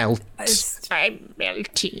melt. I'm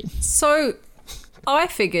melting. So I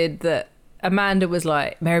figured that Amanda was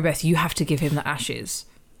like, Mary Beth, you have to give him the ashes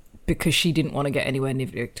because she didn't want to get anywhere near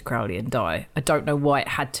Victor Crowley and die. I don't know why it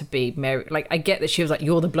had to be Mary. Like, I get that she was like,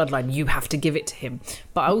 you're the bloodline, you have to give it to him.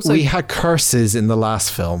 But I also... We had curses in the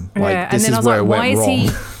last film. Like, this and then is where it went wrong.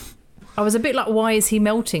 I was a bit like, why is he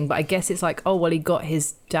melting? But I guess it's like, oh, well, he got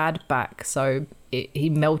his dad back, so he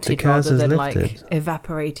melted rather than like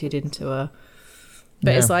evaporated into a...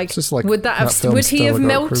 But it's like would he have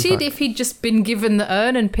melted if he'd just been given the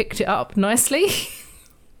urn and picked it up nicely?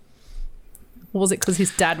 Or was it because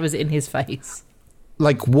his dad was in his face?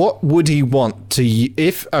 Like, what would he want to...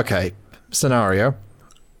 scenario.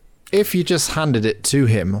 If you just handed it to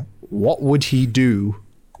him, what would he do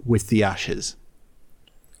with the ashes?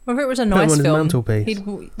 Well, if it was a them nice on his film, mantelpiece. he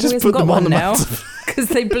Just hasn't put got them on one the now mantelpiece. because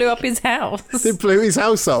they blew up his house. They blew his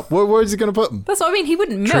house up. Where's he going to put them? That's what I mean. He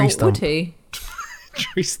wouldn't Tree melt, stump. would he?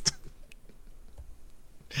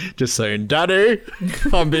 Just saying, Daddy,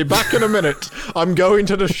 I'll be back in a minute. I'm going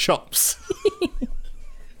to the shops.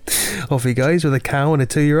 Off he goes with a cow and a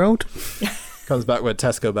 2-year-old. Comes back with a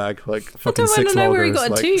Tesco bag, like fucking don't wanna 6 know where he loggers, got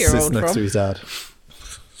a like 2-year-old sits next from. to his dad.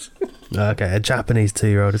 Okay, a Japanese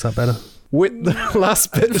 2-year-old. Is that better? With the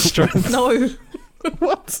last bit of strength. No.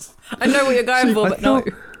 What? I know what you're going for, I but no.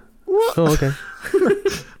 thought- Oh, okay.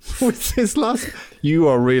 With his last... You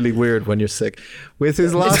are really weird when you're sick. With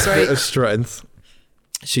his last bit of strength,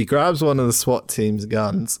 she grabs one of the SWAT team's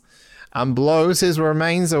guns and blows his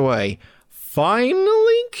remains away,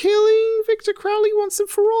 finally killing Victor Crowley once and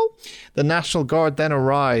for all. The National Guard then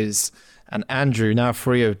arrives, and Andrew, now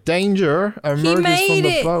free of danger, emerges He from made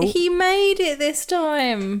the boat. it. He made it this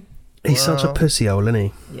time. He's such a pussy hole, isn't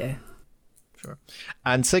he? Yeah. Sure.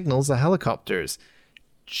 And signals the helicopters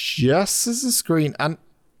just as the screen. And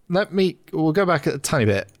we'll go back a tiny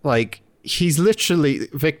bit. Like, he's literally,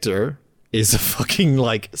 Victor is a fucking,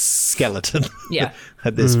 like, skeleton. Yeah.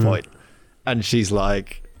 At this point. And she's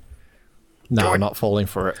like, no, I'm not falling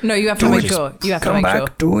for it. No, you have to make sure. You have to Come make back, sure.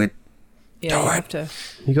 do it. Yeah, you have to.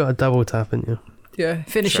 You got a double tap, haven't you? Yeah,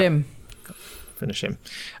 finish him. Finish him.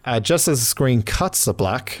 Just as the screen cuts to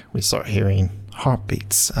black, we start hearing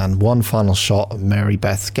heartbeats, and one final shot of Mary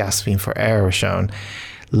Beth gasping for air is shown,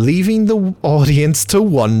 leaving the audience to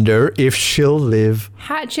wonder if she'll live.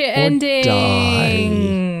 Hatchet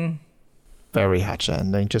ending. Very Hatchet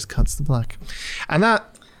ending, just cuts to black. And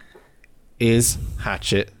that is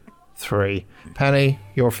Hatchet 3. Penny,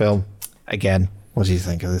 your film. Again, what do you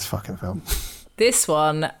think of this fucking film? This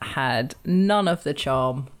one had none of the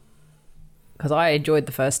charm, because I enjoyed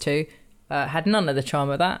the first two. Had none of the charm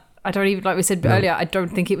of that. I don't even, like we said earlier, I don't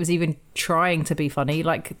think it was even trying to be funny.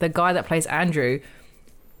 Like, the guy that plays Andrew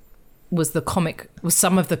was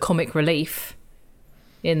some of the comic relief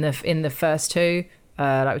in the first two.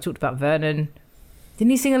 Like we talked about Vernon.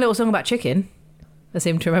 Didn't he sing a little song about chicken? I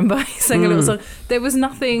seem to remember. He sang a little song. There was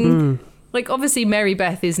nothing. Like, obviously Mary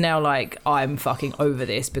Beth is now like, I'm fucking over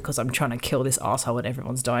this because I'm trying to kill this asshole and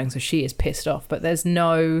everyone's dying, so she is pissed off. But there's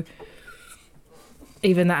no,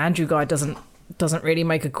 even that Andrew guy doesn't really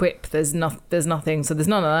make a quip. There's nothing. So there's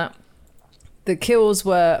none of that. The kills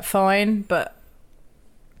were fine, but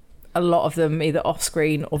a lot of them either off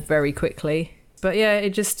screen or very quickly. But yeah,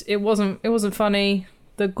 it wasn't funny.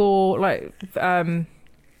 The gore, like him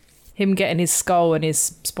getting his skull and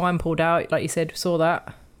his spine pulled out, like you said, saw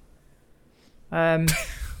that.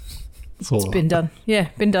 It's been done. Yeah,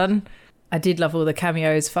 been done. I did love all the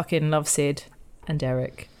cameos. Fucking love Sid and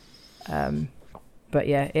Derek. But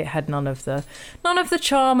yeah, it had none of the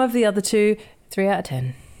charm of the other two. 3 out of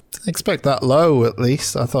 10. Didn't expect that low, at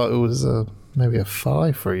least. I thought it was maybe a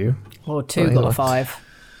 5 for you. Or 2 got a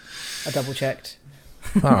 5. I double checked.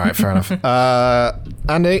 All right, fair enough.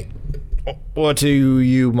 Andy, what do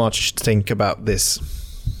you much think about this?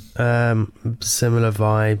 Similar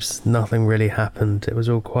vibes. Nothing really happened. It was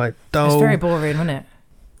all quite dull. It's very boring, wasn't it?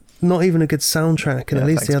 Not even a good soundtrack, and Yeah, at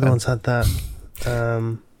least thanks, the other Ben. ones had that.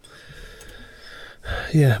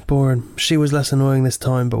 Yeah, boring. She was less annoying this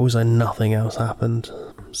time, but also nothing else happened.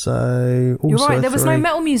 So also You're right. There was no 3.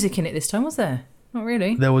 metal music in it this time, was there? Not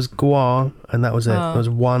really. There was Gua, and that was it. Oh. There was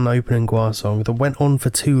one opening Gua song that went on for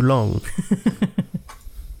too long.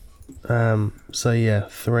 So yeah,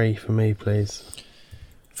 3 for me, please.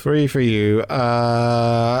 3 for you.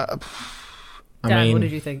 Dan, what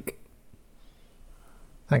did you think?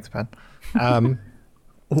 Thanks, Ben. I'm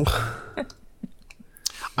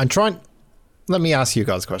trying. Let me ask you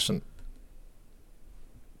guys a question.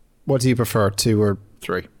 What do you prefer, 2 or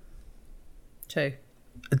 3? 2.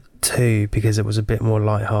 2, because it was a bit more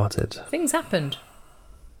light-hearted. Things happened.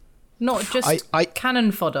 Not just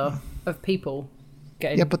cannon fodder of people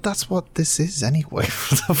getting... Yeah, but that's what this is anyway.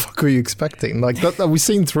 What the fuck are you expecting? Like, we've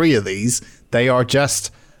seen 3 of these. They are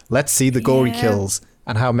just, let's see the gory kills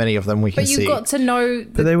and how many of them we can But see. you got to know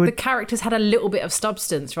the characters had a little bit of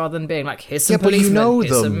substance rather than being like, here's some but you policemen. know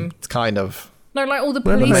here's them, kind of. No, like all the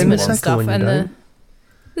Well, policemen the and second stuff. one you And don't.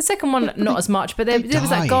 the second one, not as much. But there was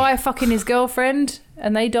that guy fucking his girlfriend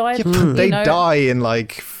and they died. Yeah, but they die in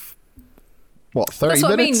like, what, 30 That's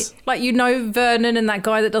what minutes? I mean. Like, you know, Vernon and that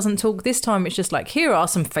guy that doesn't talk. This time it's just like, here are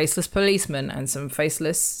some faceless policemen and some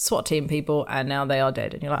faceless SWAT team people, and now they are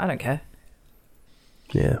dead. And you're like, I don't care.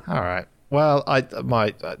 Yeah. All right. Well,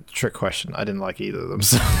 my trick question, I didn't like either of them.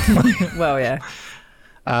 So. Well, yeah.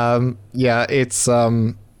 Yeah, it's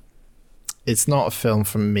not a film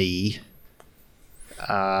for me.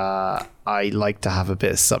 I like to have a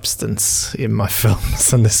bit of substance in my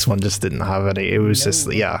films, and this one just didn't have any. It was just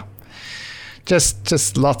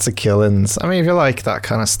lots of killings. I mean, if you like that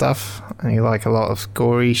kind of stuff and you like a lot of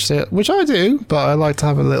gory shit, which I do, but I like to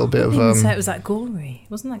have a little bit of. I didn't say it was that gory.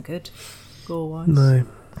 Wasn't that good? Gore-wise. No.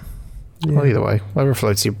 Yeah. Well, either way, whatever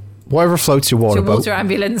floats your water boat. Water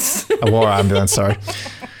ambulance. A water ambulance, sorry.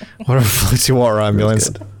 Whatever floats your water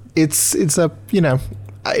ambulance. It's a,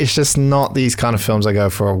 it's just not these kind of films I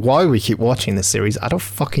go for. Why we keep watching this series, I don't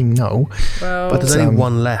fucking know. Well, but there's only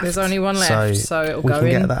one left. There's only one left, so it'll go in.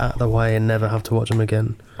 We can get that out of the way and never have to watch them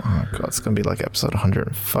again. Oh god, it's gonna be like episode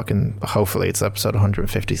 100. Hopefully it's episode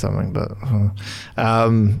 150 something. But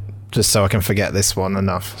just so I can forget this one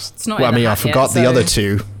enough. It's not. Well, I forgot the other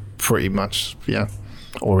two pretty much. Yeah,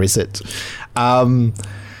 or is it?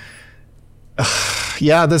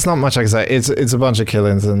 Yeah, there's not much I can say. It's a bunch of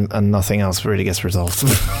killings and nothing else really gets resolved.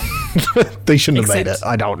 They shouldn't have made it.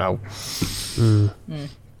 I don't know.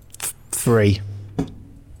 3.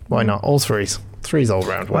 Why not? All threes. Threes all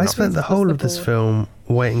round. I spent the whole of this film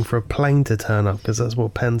waiting for a plane to turn up because that's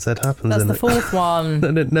what Penn said happens. That's the fourth one.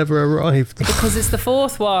 And it never arrived. Because it's the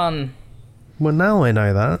fourth one. Well, now I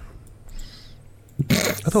know that.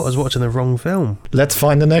 I thought I was watching the wrong film. Let's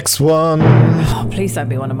find the next one. Oh, please don't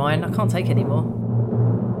be one of mine. I can't take it anymore.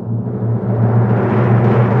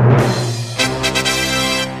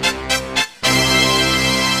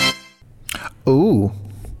 Ooh.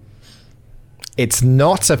 It's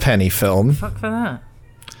not a Penny film. Fuck for that.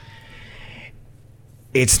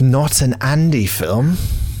 It's not an Andy film.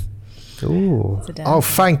 Ooh. Oh,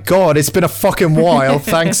 thank God. It's been a fucking while.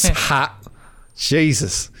 Thanks, Hat.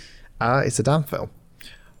 Jesus. It's a Dan film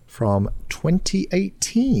from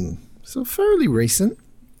 2018. So fairly recent.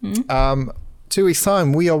 2 weeks'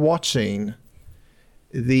 time, we are watching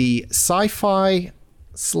the sci-fi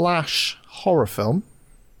 / horror film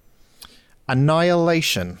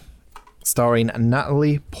Annihilation, starring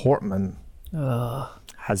Natalie Portman. Ugh.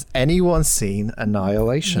 Has anyone seen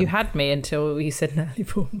Annihilation? You had me until you said Natalie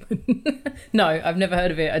Portman. No, I've never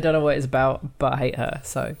heard of it. I don't know what it's about, but I hate her.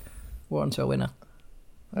 So we're on to a winner.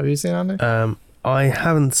 Have you seen Andy? I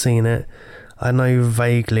haven't seen it. I know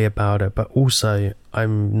vaguely about it, but also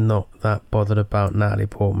I'm not that bothered about Natalie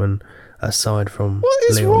Portman aside from What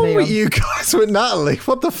is Leon. wrong with you guys with Natalie?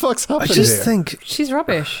 What the fuck's happened I just here? think She's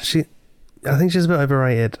rubbish. I think she's a bit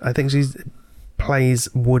overrated. I think she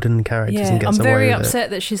plays wooden characters and gets I'm away very with upset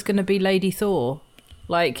that she's going to be Lady Thor.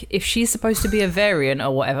 Like, if she's supposed to be a variant or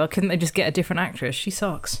whatever, couldn't they just get a different actress? She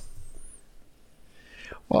sucks.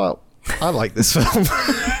 Well, I like this film.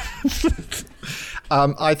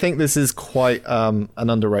 I think this is quite an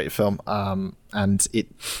underrated film, and it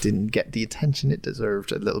didn't get the attention it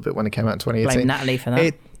deserved a little bit when it came out in 2018. Blame Natalie for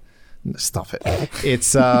that. Stop it.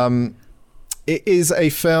 It's it is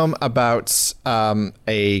a film about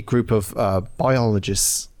a group of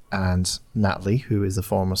biologists and Natalie, who is a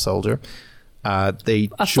former soldier. They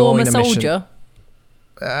join a mission.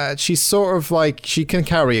 She's sort of like, she can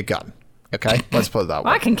carry a gun. Okay, let's put it that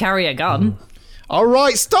way. I can carry a gun. All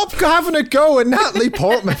right, stop having a go at Natalie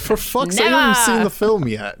Portman, for fuck's sake. I haven't Never. seen the film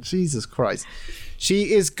yet. Jesus Christ.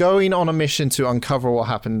 She is going on a mission to uncover what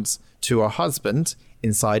happened to her husband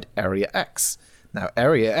inside Area X. Now,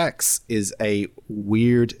 Area X is a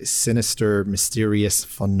weird, sinister, mysterious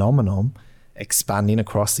phenomenon expanding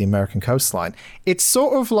across the American coastline. It's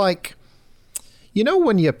sort of like, you know,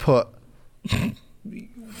 when you put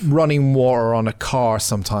running water on a car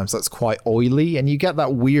sometimes that's quite oily and you get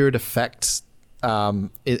that weird effect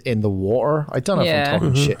in the water. I don't know if I'm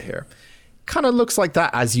talking shit here. Kind of looks like that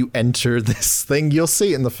as you enter this thing. You'll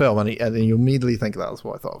see it in the film, and you immediately think that's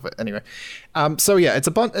what I thought of it. Anyway, so yeah,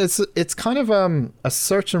 it's kind of a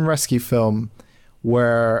search and rescue film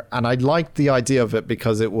where, and I liked the idea of it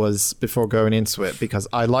because it was before going into it, because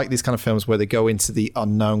I like these kind of films where they go into the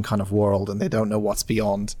unknown kind of world and they don't know what's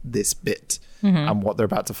beyond this bit and what they're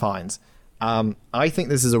about to find. I think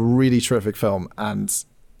this is a really terrific film, and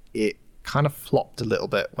it kind of flopped a little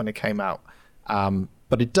bit when it came out.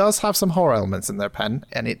 But it does have some horror elements in there, Penn,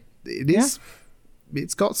 and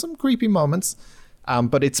it's got some creepy moments.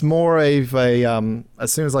 But it's more of a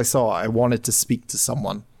as soon as I saw it, I wanted to speak to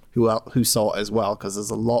someone who saw it as well, because there's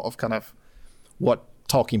a lot of kind of what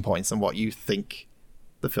talking points and what you think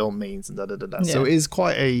the film means and Yeah. So it is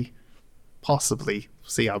quite a, possibly,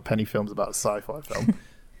 see how Penny films about a sci-fi film,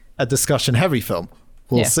 a discussion heavy film.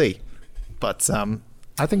 We'll see. But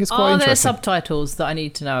I think it's quite interesting. Are there subtitles that I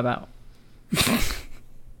need to know about?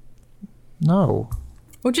 No.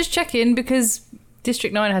 Well, just check in, because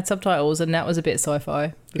District 9 had subtitles and that was a bit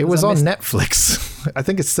sci-fi. It was on Netflix. I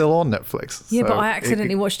think it's still on Netflix. Yeah, but I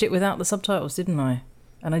accidentally watched it without the subtitles, didn't I?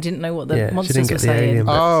 and I didn't know what the Yeah, she monsters didn't get were the saying. alien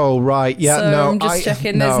bits. Oh, right. Yeah, So no. I'm just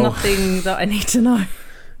checking. There's nothing that I need to know.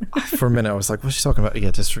 For a minute, I was like, "What's she talking about?" Yeah,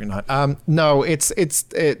 District 9. No,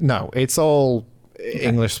 it's all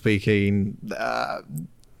English speaking.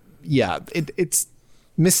 Yeah, it's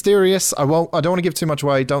mysterious. I don't want to give too much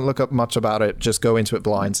away. Don't look up much about it. Just go into it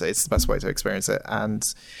blind. It's the best way to experience it,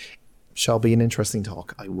 and shall be an interesting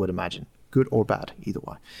talk, I would imagine, good or bad, either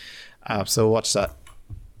way. So watch that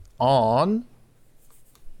on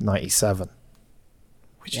 97,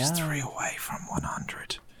 which is 3 away from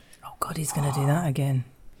 100. Oh God, he's going to do that again.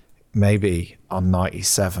 Maybe on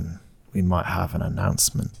 97 we might have an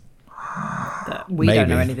announcement that we don't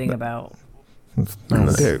know anything about. No,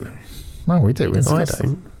 we do. No, we do. I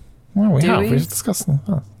don't. Well, we Do have. we? We've discussed them.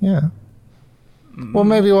 Yeah. Well,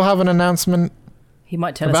 maybe we'll have an announcement He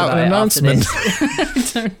might tell about us an about announcement. it after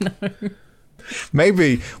this. I don't know.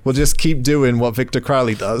 Maybe we'll just keep doing what Victor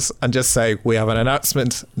Crowley does and just say we have an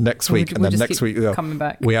announcement next week, and We'll then just next keep week we go, coming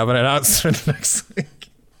back. we have an announcement next week.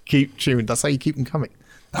 Keep tuned. That's how you keep them coming.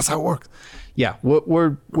 That's how it works. Yeah,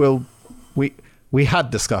 we had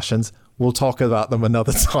discussions. We'll talk about them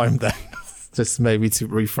another time then, just maybe to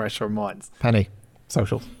refresh our minds. Penny,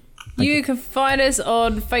 socials. You can find us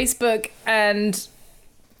on Facebook and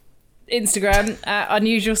Instagram at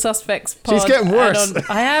Unusual Suspects Pod. She's getting worse.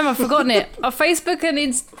 I've forgotten it. On Facebook and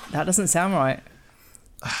that doesn't sound right.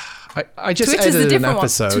 I just Twitter's the edited an different one.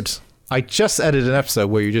 episode. I just edited an episode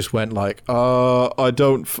where you just went like, I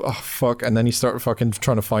don't, fuck, and then you start fucking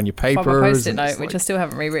trying to find your papers. Find my post-it and note, it's which I like, still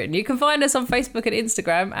haven't rewritten. You can find us on Facebook and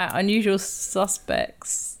Instagram at Unusual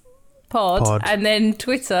Suspects Pod, and then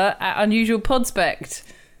Twitter at Unusual Podspect.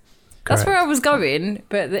 That's Correct. where I was going,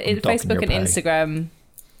 but docking Facebook your and pay. Instagram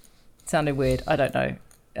sounded weird. I don't know.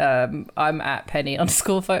 I'm at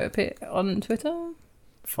Penny_PhotoPit on Twitter.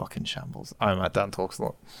 fucking shambles. I'm at Dan Talks a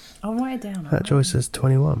Lot. I'll write it down. That Joyce is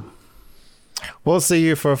 21. We'll see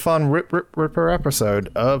you for a fun Ripper episode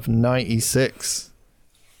of 96.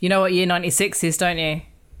 You know what year 96 is, don't you?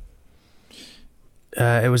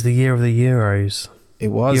 It was the year of the Euros. It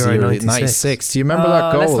was Euro Euro 96. 96. Do you remember Oh,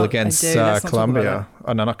 that let's goal not- against I do. Let's not talk about Colombia?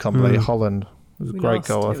 Oh, no, not Colombia, Holland. It was a We great lost.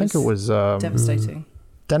 goal. I It think it was Devastating.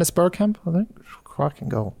 Dennis Bergkamp, I think. Cracking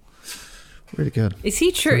goal. Really good. Is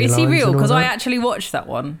he true? Three Is he lines real? and all Because I that? actually watched that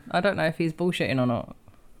one. I don't know if he's bullshitting or not.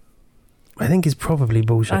 I think he's probably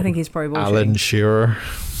bullshit. I think he's probably bullshitting. Alan Shearer.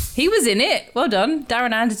 He was in it. Well done.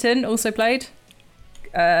 Darren Anderton also played.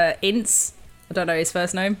 Ince. I don't know his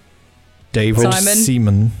first name. David Simon.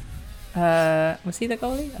 Seaman. Was he the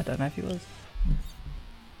goalie? I don't know if he was.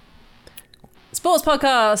 Sports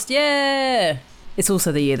podcast. Yeah. It's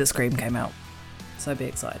also the year that Scream came out. So be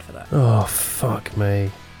excited for that. Oh, fuck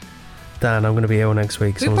me. Dan, I'm going to be ill next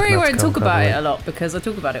week. We probably won't talk about it a lot because I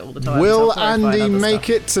talk about it all the time. Will Andy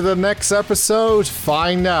make it to the next episode?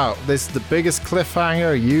 Find out. This is the biggest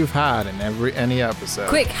cliffhanger you've had in any episode.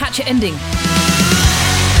 Quick, Hatchet ending.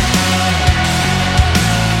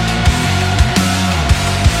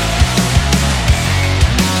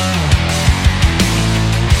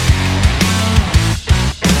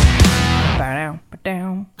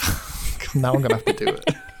 Down. Now I'm going to have to do it.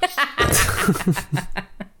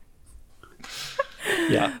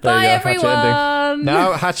 Yeah, there Bye, you go. Hatchet ending. everyone.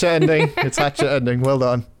 Now, Hatchet ending. It's Hatchet ending. Well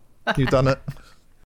done. You've done it.